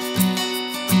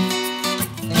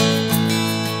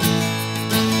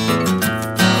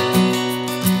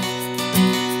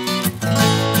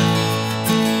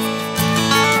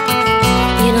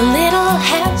a little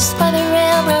house by the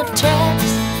railroad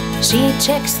tracks, she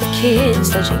checks the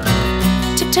kids as she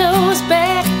tiptoes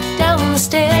back down the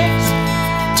stairs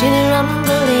to the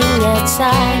rumbling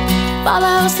outside.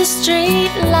 Follows the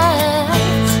street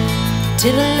lights to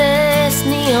the last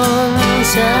neon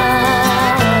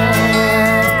sign.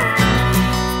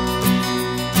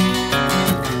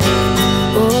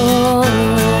 Oh,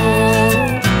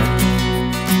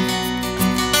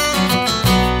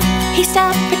 he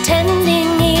stopped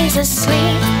pretending he's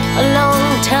asleep a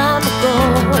long time ago.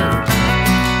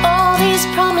 All these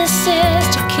promises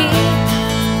to keep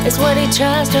is what he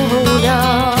tries to hold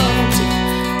on to.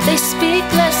 They speak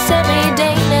less every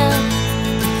day now.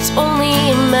 It's only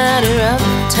a matter of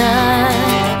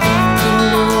time. He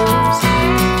knows.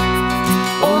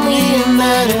 Only a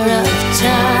matter of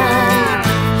time.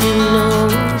 He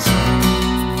knows.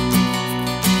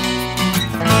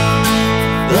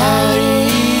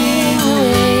 Lying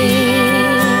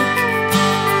awake.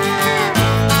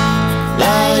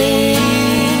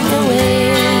 Lying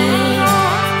awake.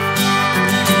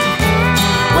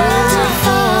 Words are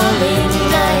falling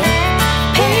like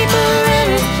paper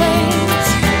airplanes.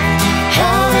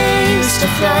 How they used to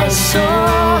fly so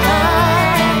high.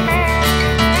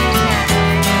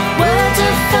 Words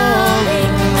are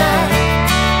falling like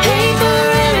paper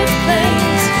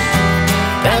airplanes.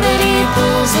 Gravity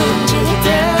pulls into the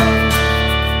ground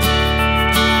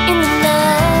in the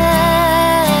night.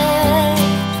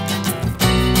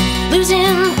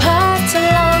 Losing parts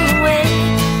along the way,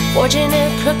 forging a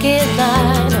crooked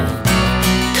line. A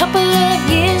couple of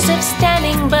years of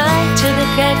standing by till the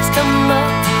cracks come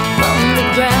up on the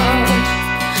ground.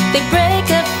 They break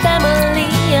a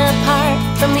family apart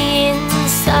from the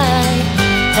inside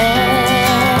out.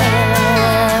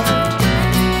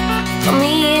 From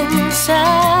the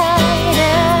inside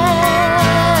out.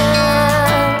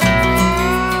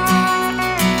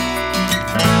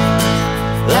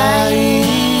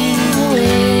 Lying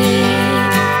awake.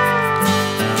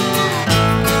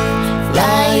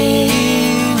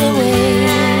 Lying awake.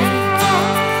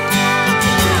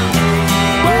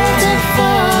 Words are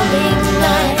falling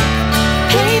like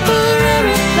paper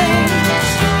airplanes.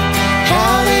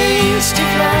 How they used to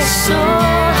fly so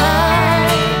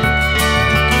high.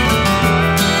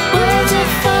 Words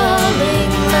are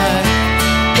falling like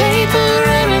paper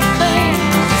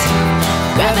airplanes.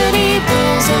 Gravity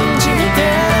pulls them to the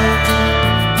ground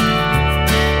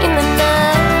in the night.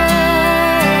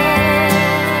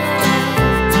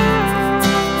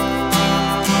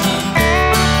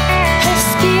 Her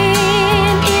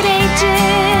skin, it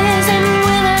ages and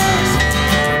withers.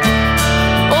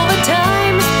 Over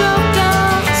time, it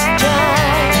goes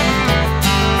dry.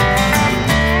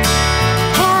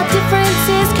 How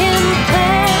differences can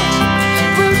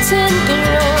plant roots and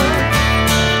grow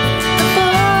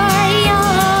before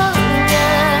your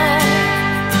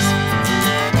eyes.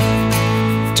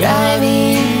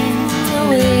 Driving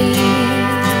away.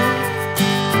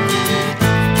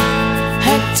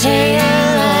 Her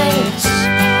taillights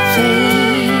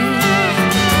fade.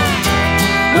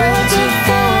 Words are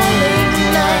falling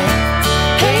like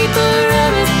paper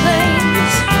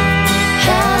airplanes.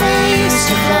 How they used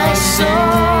to fly so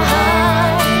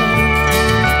high.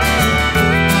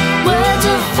 Words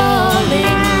are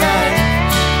falling like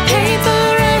paper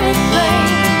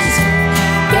airplanes.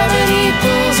 Gravity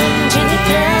pulls them to the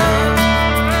ground.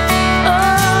 Oh,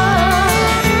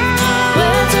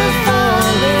 words are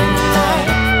falling like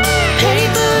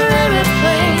paper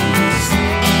airplanes.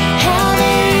 How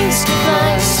they used to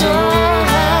fly so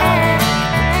high.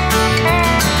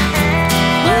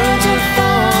 Words are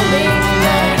falling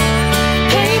like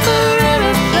paper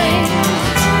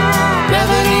airplanes.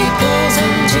 Gravity pulls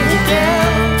them to the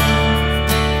ground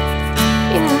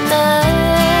in the night.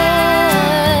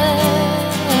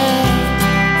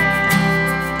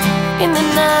 In the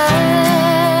night.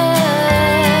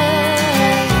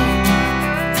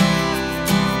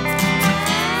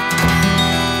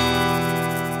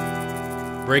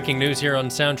 Breaking news here on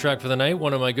Soundtrack for the Night.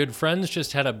 One of my good friends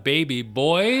just had a baby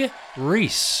boy,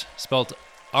 Reese, spelled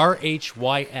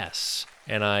R-H-Y-S.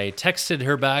 And I texted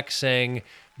her back saying,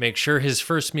 make sure his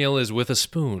first meal is with a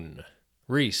spoon.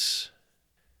 Reese,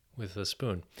 with a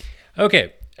spoon.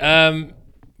 Okay,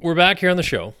 we're back here on the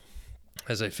show.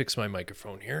 As I fix my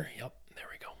microphone here. Yep, there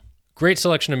we go. Great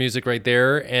selection of music right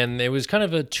there, and it was kind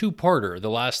of a two-parter. The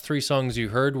last 3 songs you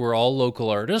heard were all local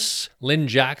artists. Lynn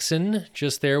Jackson,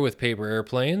 just there with Paper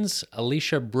Airplanes,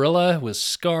 Alicia Brilla with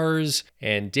Scars,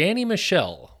 and Danny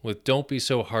Michelle with Don't Be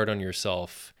So Hard on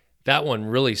Yourself. That one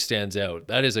really stands out.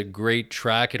 That is a great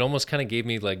track. It almost kind of gave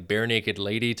me like Bare Naked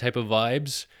Lady type of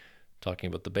vibes. Talking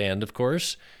about the band, of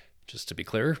course, just to be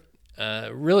clear.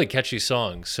 Really catchy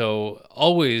song, so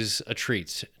always a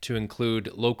treat to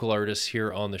include local artists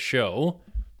here on the show.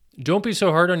 Don't Be So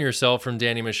Hard on Yourself from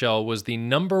Danny Michelle was the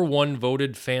 #1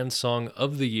 voted fan song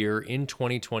of the year in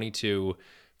 2022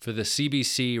 for the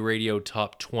CBC Radio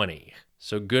Top 20.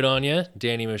 So good on you,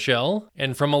 Danny Michelle.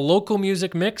 And from a local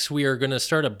music mix, we are going to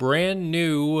start a brand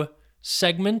new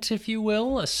segment, if you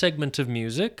will, a segment of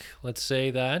music. Let's say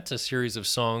that, a series of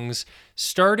songs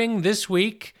starting this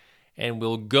week, and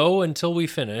we'll go until we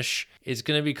finish. It's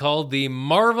going to be called the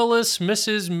Marvelous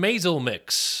Mrs. Maisel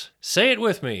Mix. Say it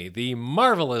with me, the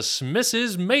Marvelous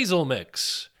Mrs. Maisel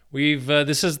Mix.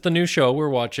 This is the new show we're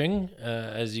watching,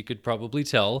 as you could probably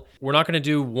tell. We're not going to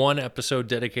do one episode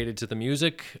dedicated to the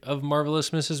music of Marvelous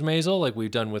Mrs. Maisel like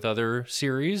we've done with other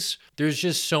series. There's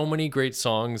just so many great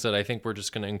songs that I think we're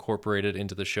just going to incorporate it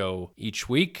into the show each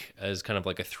week as kind of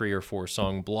like a 3 or 4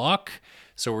 song block.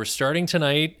 So we're starting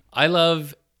tonight. I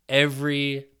love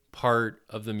every part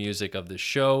of the music of this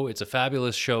show. It's a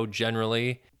fabulous show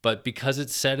generally, but because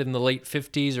it's set in the late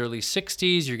 50s, early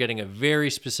 60s, you're getting a very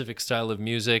specific style of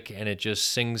music, and it just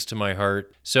sings to my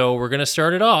heart. So we're going to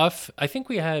start it off. I think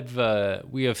we have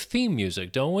theme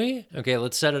music, don't we? Okay,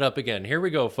 let's set it up again. Here we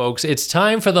go, folks. It's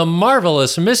time for the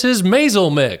Marvelous Mrs.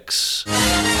 Maisel Mix.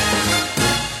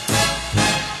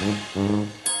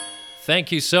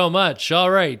 Thank you so much. All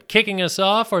right, kicking us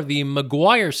off are the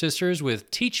McGuire Sisters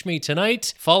with Teach Me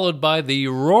Tonight, followed by the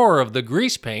Roar of the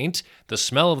Grease Paint, the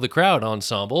Smell of the Crowd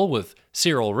Ensemble with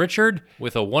Cyril Richard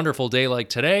with A Wonderful Day Like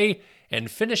Today, and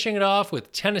finishing it off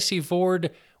with Tennessee Ford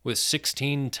with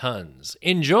 16 Tons.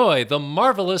 Enjoy the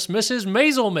Marvelous Mrs.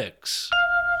 Maisel Mix.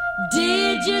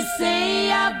 Did you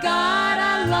say I've got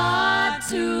a lot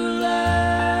to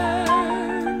learn?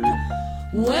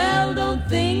 Well, don't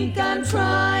think I'm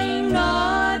trying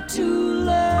not to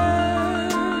learn,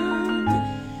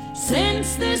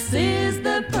 since this is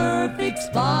the perfect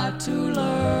spot to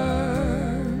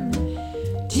learn.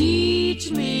 Teach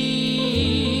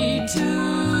me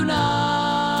tonight,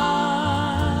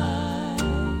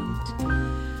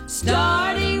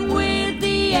 starting with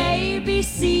the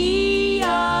ABC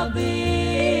of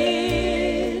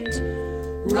it,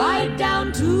 right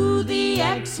down to the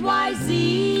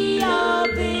XYZ of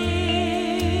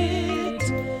it.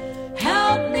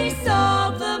 Help me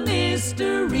solve the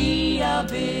mystery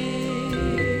of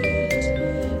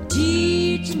it.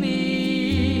 Teach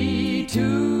me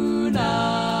tonight.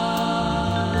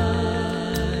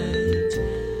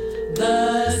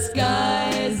 The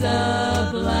sky's a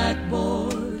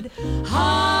blackboard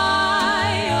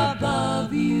high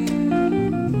above you.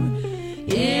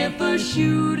 If a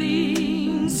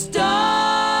shooting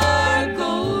star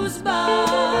goes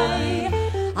by,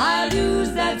 I'll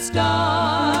use that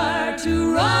star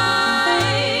to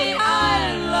write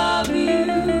I love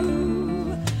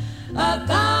you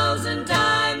 1,000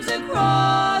 times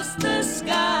across the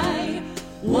sky.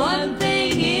 One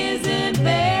thing isn't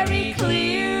very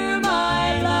clear,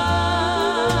 my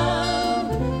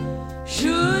love.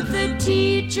 Should the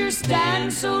teacher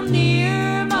stand so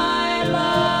near, my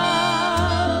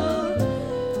love?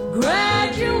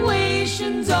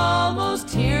 Graduation's almost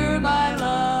here, my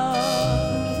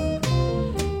love.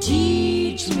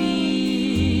 Teach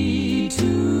me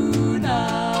tonight.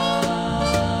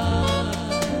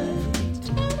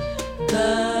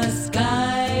 The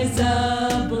sky's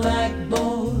a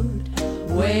blackboard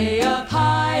way up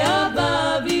high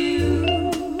above you,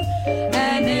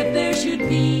 and if there should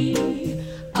be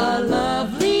a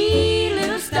lovely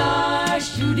little star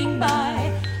shooting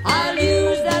by, I'll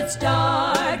use that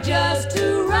star just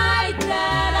to write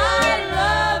that I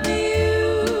love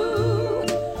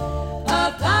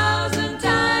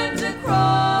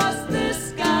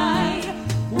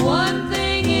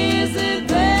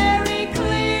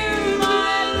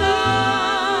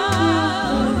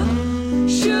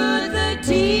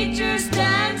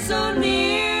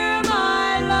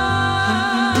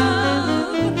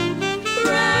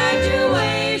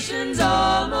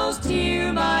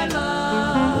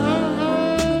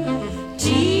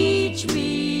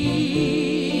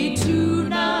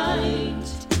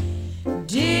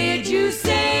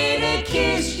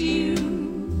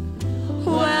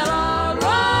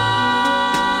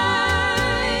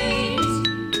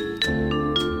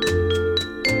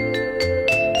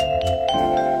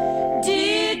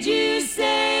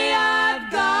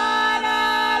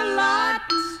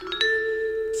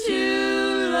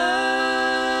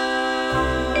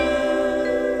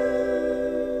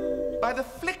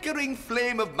living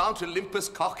flame of Mount Olympus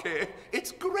cocky,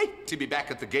 it's great to be back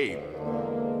at the game.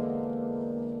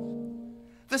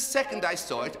 The second I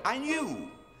saw it, I knew.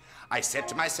 I said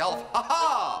to myself,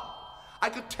 ha-ha! I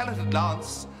could tell at a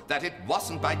glance that it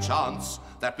wasn't by chance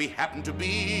that we happened to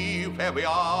be where we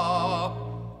are.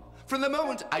 From the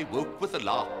moment I woke with the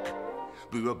lark,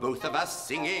 we were both of us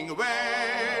singing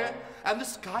away, and the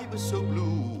sky was so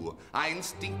blue, I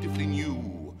instinctively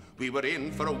knew we were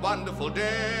in for a wonderful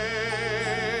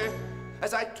day.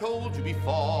 As I told you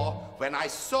before, when I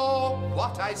saw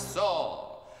what I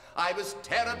saw, I was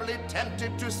terribly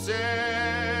tempted to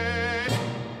say,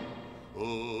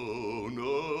 oh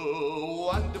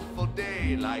no, wonderful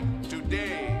day like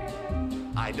today.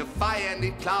 I defy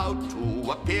any cloud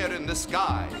to appear in the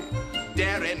sky,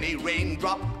 dare any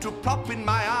raindrop to pop in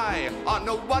my eye, on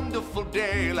a wonderful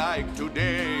day like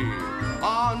today.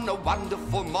 On a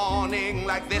wonderful morning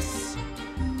like this,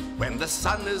 when the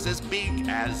sun is as big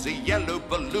as a yellow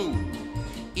balloon,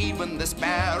 even the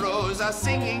sparrows are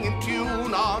singing in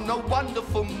tune. On a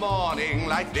wonderful morning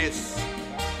like this,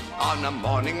 on a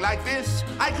morning like this,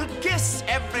 I could kiss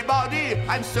everybody.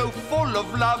 I'm so full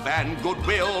of love and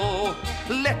goodwill.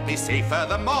 Let me say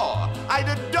furthermore, I'd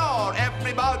adore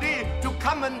everybody to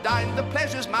come and dine. The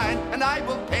pleasure's mine, and I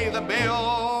will pay the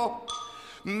bill.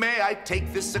 May I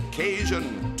take this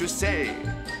occasion to say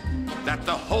that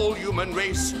the whole human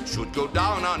race should go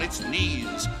down on its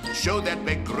knees, show that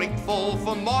we're grateful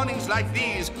for mornings like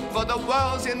these, for the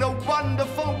world's in a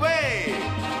wonderful way,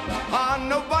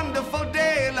 on a wonderful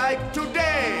day like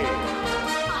today.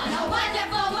 On a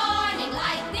wonderful morning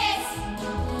like this,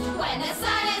 when the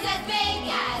sun is as big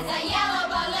as a yellow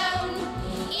balloon,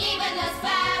 even the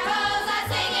sparrows are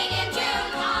singing in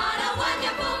tune. On a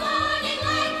wonderful morning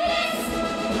like this,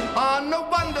 on a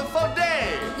wonderful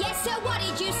day. Yes, sir, what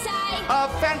did you say? A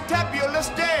fantabulous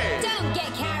day. Don't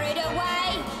get carried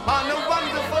away. On a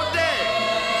wonderful day.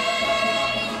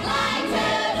 Like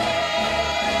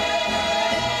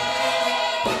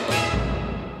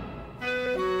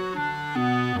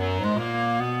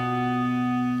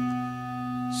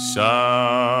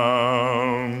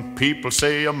Some people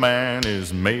say a man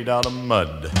is made out of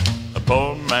mud. A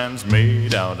poor man's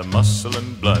made out of muscle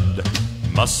and blood.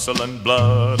 Muscle and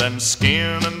blood and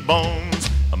skin and bones.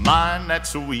 A mind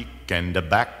that's weak and a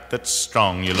back that's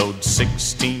strong. You load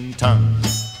 16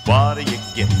 tons, what do you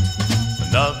get?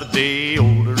 Another day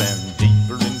older and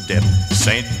deeper in debt.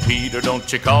 St. Peter, don't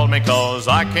you call me, 'cause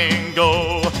I can't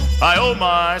go. I owe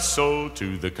my soul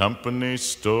to the company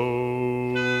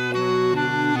store.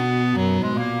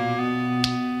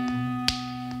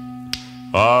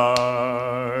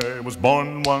 I was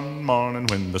born one morning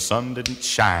when the sun didn't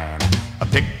shine. I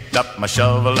picked up my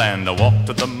shovel and I walked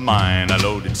to the mine. I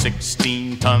loaded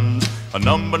 16 tons of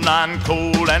number 9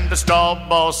 coal, and the straw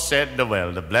boss said,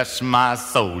 well, to bless my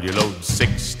soul, you load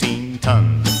 16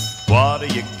 tons, what do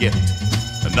you get?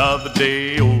 Another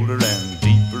day older and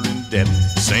deeper in debt.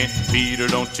 St. Peter,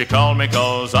 don't you call me,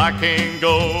 'cause I can't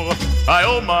go. I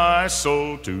owe my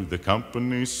soul to the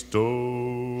company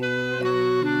store.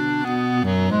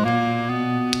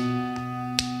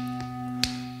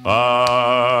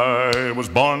 I was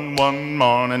born one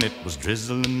morning, it was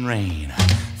drizzling rain.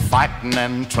 Fighting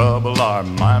and trouble are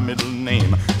my middle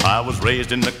name. I was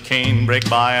raised in the canebrake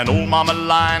by an old mama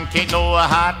lion. Can't no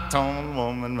high-toned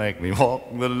woman make me walk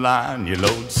the line. You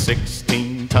load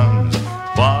 16 tons,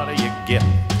 what do you get?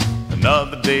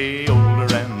 Another day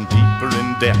older and deeper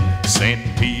in debt. St.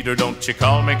 Peter, don't you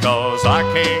call me, 'cause I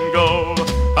can't go.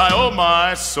 I owe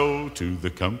my soul to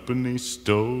the company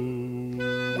store.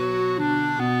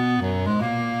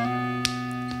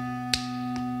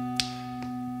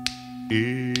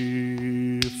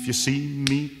 If you see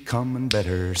me coming,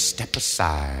 better step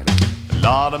aside. A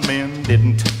lot of men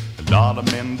didn't, a lot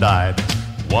of men died.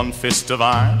 One fist of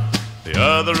iron, the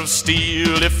other of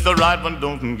steel. If the right one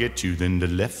don't get you, then the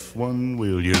left one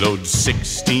will. You load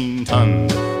 16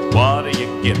 tons, what do you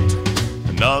get?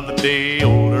 Another day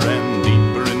older and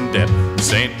deeper in debt.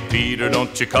 St. Peter,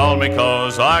 don't you call me,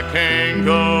 'cause I can't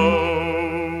go.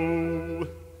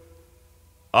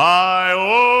 I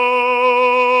owe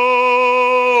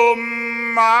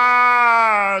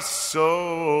my soul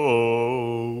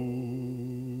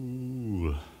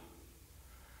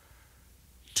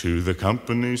to the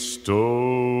company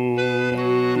store.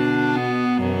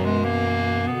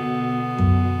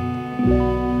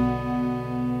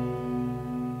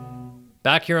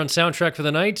 Back here on Soundtrack for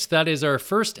the Night, that is our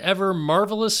first ever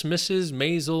Marvelous Mrs.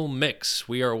 Maisel mix.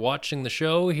 We are watching the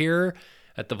show here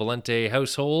at the Valente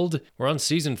household. We're on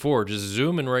season 4, just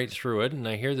zooming right through it, and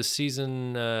I hear the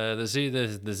season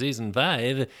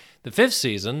 5, the 5th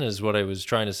season is what I was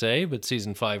trying to say, but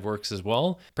season 5 works as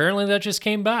well. Apparently that just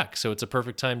came back, so it's a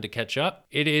perfect time to catch up.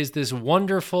 It is this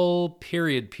wonderful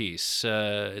period piece.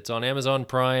 It's on Amazon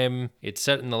Prime. It's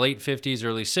set in the late 50s,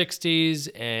 early 60s,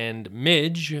 and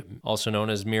Midge, also known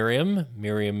as Miriam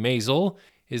Maisel,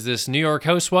 is this New York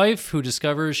housewife who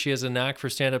discovers she has a knack for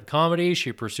stand-up comedy.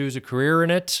 She pursues a career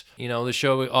in it. You know, the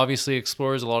show obviously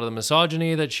explores a lot of the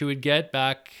misogyny that she would get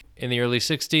back in the early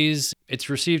 60s. It's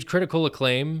received critical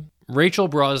acclaim. Rachel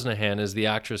Brosnahan is the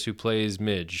actress who plays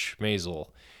Midge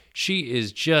Maisel. She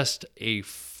is just a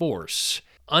force.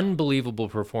 Unbelievable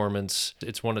performance.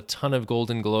 It's won a ton of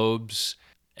Golden Globes,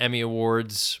 Emmy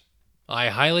Awards. I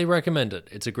highly recommend it.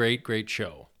 It's a great, great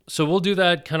show. So we'll do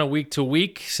that kind of week to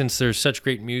week since there's such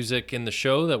great music in the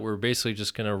show that we're basically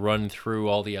just going to run through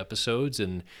all the episodes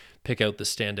and pick out the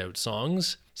standout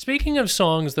songs. Speaking of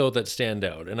songs, though, that stand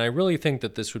out, and I really think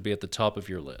that this would be at the top of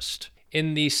your list.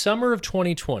 In the summer of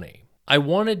 2020, I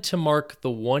wanted to mark the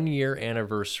 1-year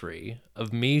anniversary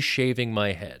of me shaving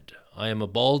my head. I am a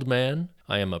bald man.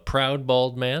 I am a proud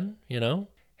bald man, you know.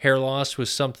 Hair loss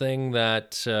was something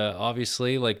that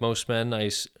obviously, like most men, I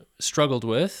struggled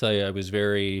with. I was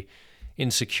very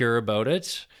insecure about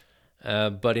it.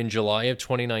 But in July of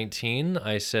 2019,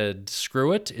 I said,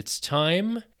 screw it, it's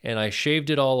time. And I shaved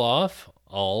it all off,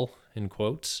 all in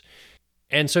quotes.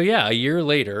 And so, yeah, a year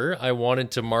later, I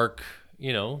wanted to mark,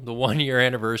 you know, the 1-year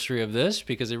anniversary of this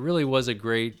because it really was a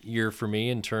great year for me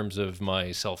in terms of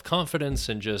my self-confidence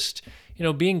and just, you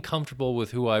know, being comfortable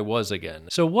with who I was again.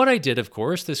 So what I did, of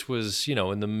course, this was, you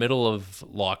know, in the middle of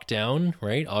lockdown,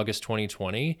 right? August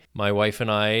 2020. My wife and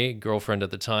I, girlfriend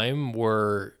at the time,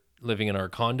 were living in our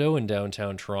condo in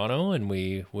downtown Toronto, and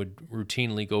we would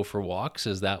routinely go for walks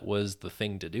as that was the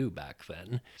thing to do back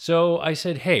then. So I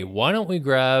said, hey, why don't we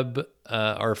grab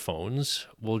our phones?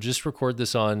 We'll just record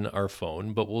this on our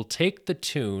phone, but we'll take the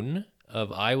tune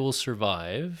of I Will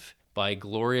Survive by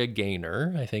Gloria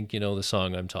Gaynor. I think you know the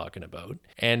song I'm talking about.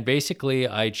 And basically,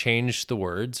 I changed the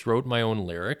words, wrote my own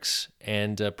lyrics,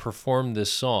 and performed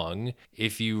this song.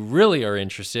 If you really are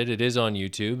interested, it is on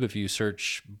YouTube. If you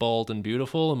search Bald and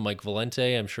Beautiful and Mike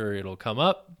Valente, I'm sure it'll come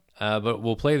up. But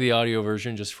we'll play the audio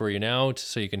version just for you now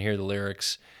so you can hear the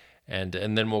lyrics, and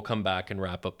then we'll come back and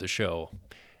wrap up the show.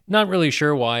 Not really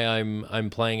sure why I'm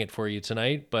playing it for you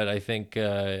tonight, but I think...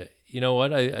 you know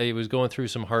what? I was going through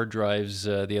some hard drives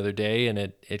the other day, and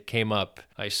it came up.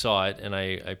 I saw it, and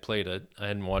I played it. I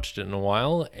hadn't watched it in a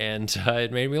while, and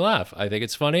it made me laugh. I think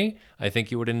it's funny. I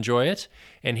think you would enjoy it.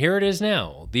 And here it is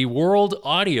now, the world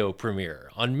audio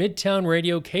premiere on Midtown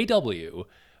Radio KW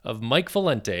of Mike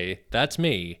Valente, that's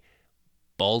me,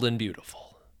 Bald and Beautiful.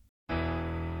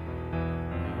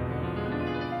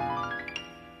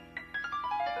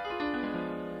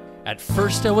 At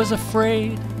first I was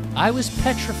afraid, I was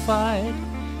petrified,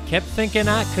 kept thinking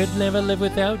I could never live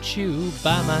without you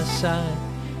by my side.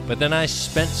 But then I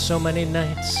spent so many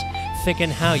nights thinking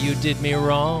how you did me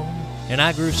wrong, and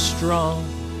I grew strong,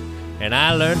 and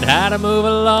I learned how to move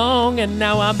along, and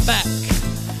now I'm back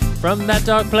from that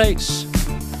dark place.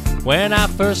 When I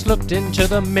first looked into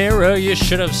the mirror, you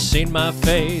should have seen my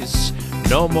face.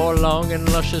 No more long and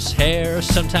luscious hair,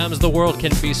 sometimes the world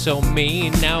can be so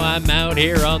mean. Now I'm out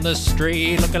here on the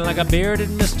street, looking like a bearded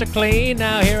Mr. Clean.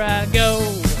 Now here I go,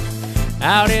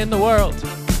 out in the world,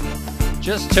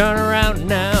 just turn around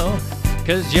now,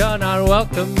 'cause you're not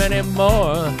welcome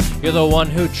anymore. You're the one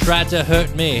who tried to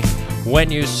hurt me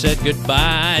when you said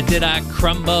goodbye. Did I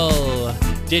crumble?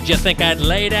 Did you think I'd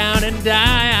lay down and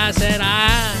die? I said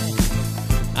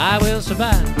I will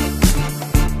survive.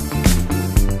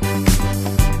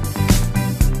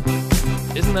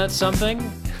 Isn't that something?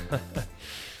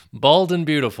 Bald and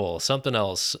Beautiful, something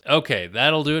else. Okay,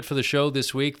 that'll do it for the show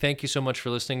this week. Thank you so much for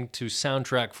listening to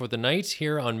Soundtrack for the Night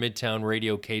here on Midtown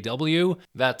Radio KW.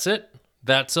 That's it.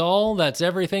 That's all. That's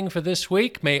everything for this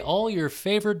week. May all your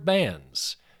favorite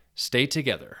bands stay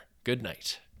together. Good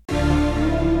night.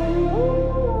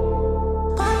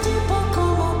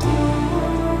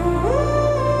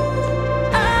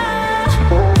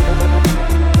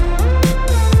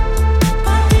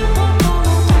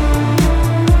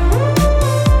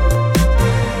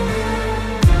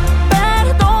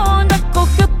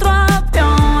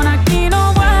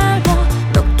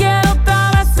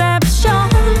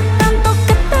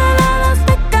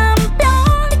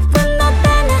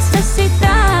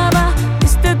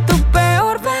 Diste tu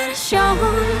peor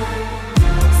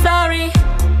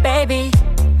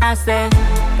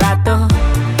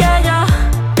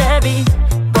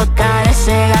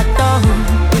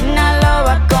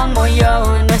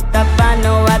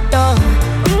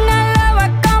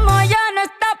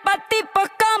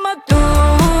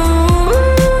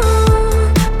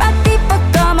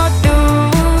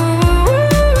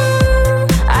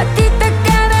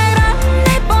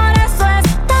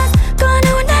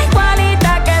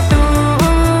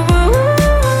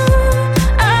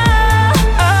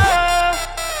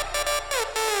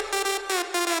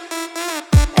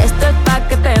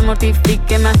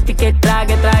mastique,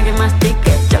 trague,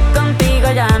 mastique. Yo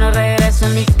contigo ya no regreso,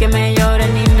 ni que me llore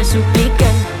ni me suplique.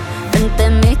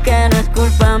 Entendí que no es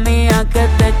culpa mía que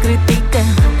te critique.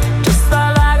 Yo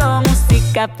solo hago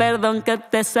música, perdón que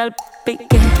te salpique.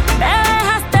 Te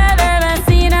dejaste de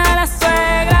vecina a la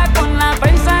suegra, con la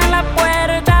prensa en la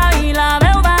puerta y la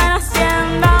deuda en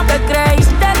Hacienda. Te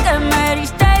creíste que me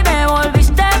heriste y me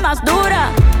volviste más dura.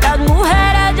 Las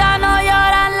mujeres ya no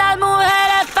lloran, las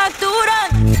mujeres facturan.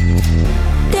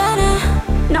 Tiene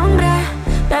nombre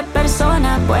de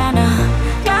persona buena,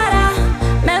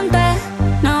 claramente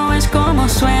no es como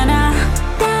suena.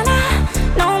 Tiene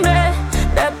nombre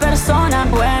de persona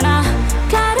buena,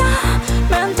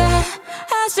 claramente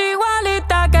es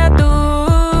igualita que tú.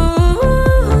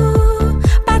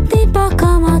 Pa' tipo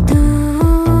como tú,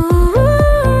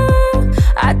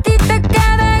 a ti te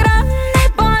queda grande y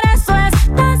por eso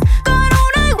estás con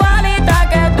una igualita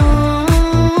que tú.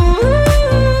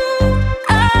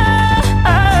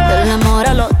 Del amor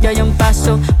al odio hay un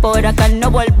paso, por acá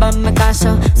no vuelvas, me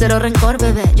caso. Cero rencor,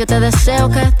 bebé, yo te deseo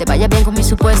que te vaya bien con mi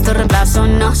supuesto reemplazo.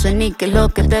 No sé ni qué es lo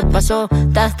que te pasó,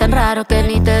 estás tan raro que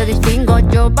ni te distingo.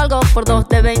 Yo valgo por 2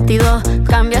 de 22,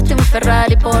 cambiaste un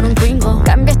Ferrari por un Twingo.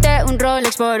 Cambiaste un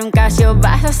Rolex por un Casio,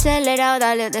 vas acelerado,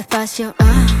 dale despacio.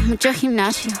 Mucho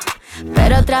gimnasio,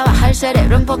 pero trabaja el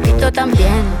cerebro un poquito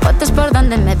también. Fotos por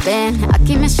donde me ven,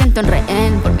 aquí me siento en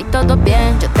rehén. Por mí todo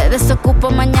bien, yo te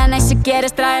desocupo mañana. Y si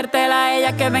quieres traértela a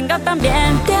ella, que venga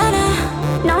también. Tiene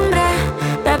nombre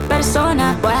de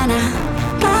persona buena,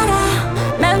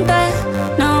 claramente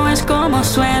no es como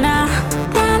suena.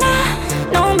 Tiene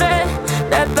nombre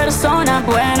de persona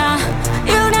buena,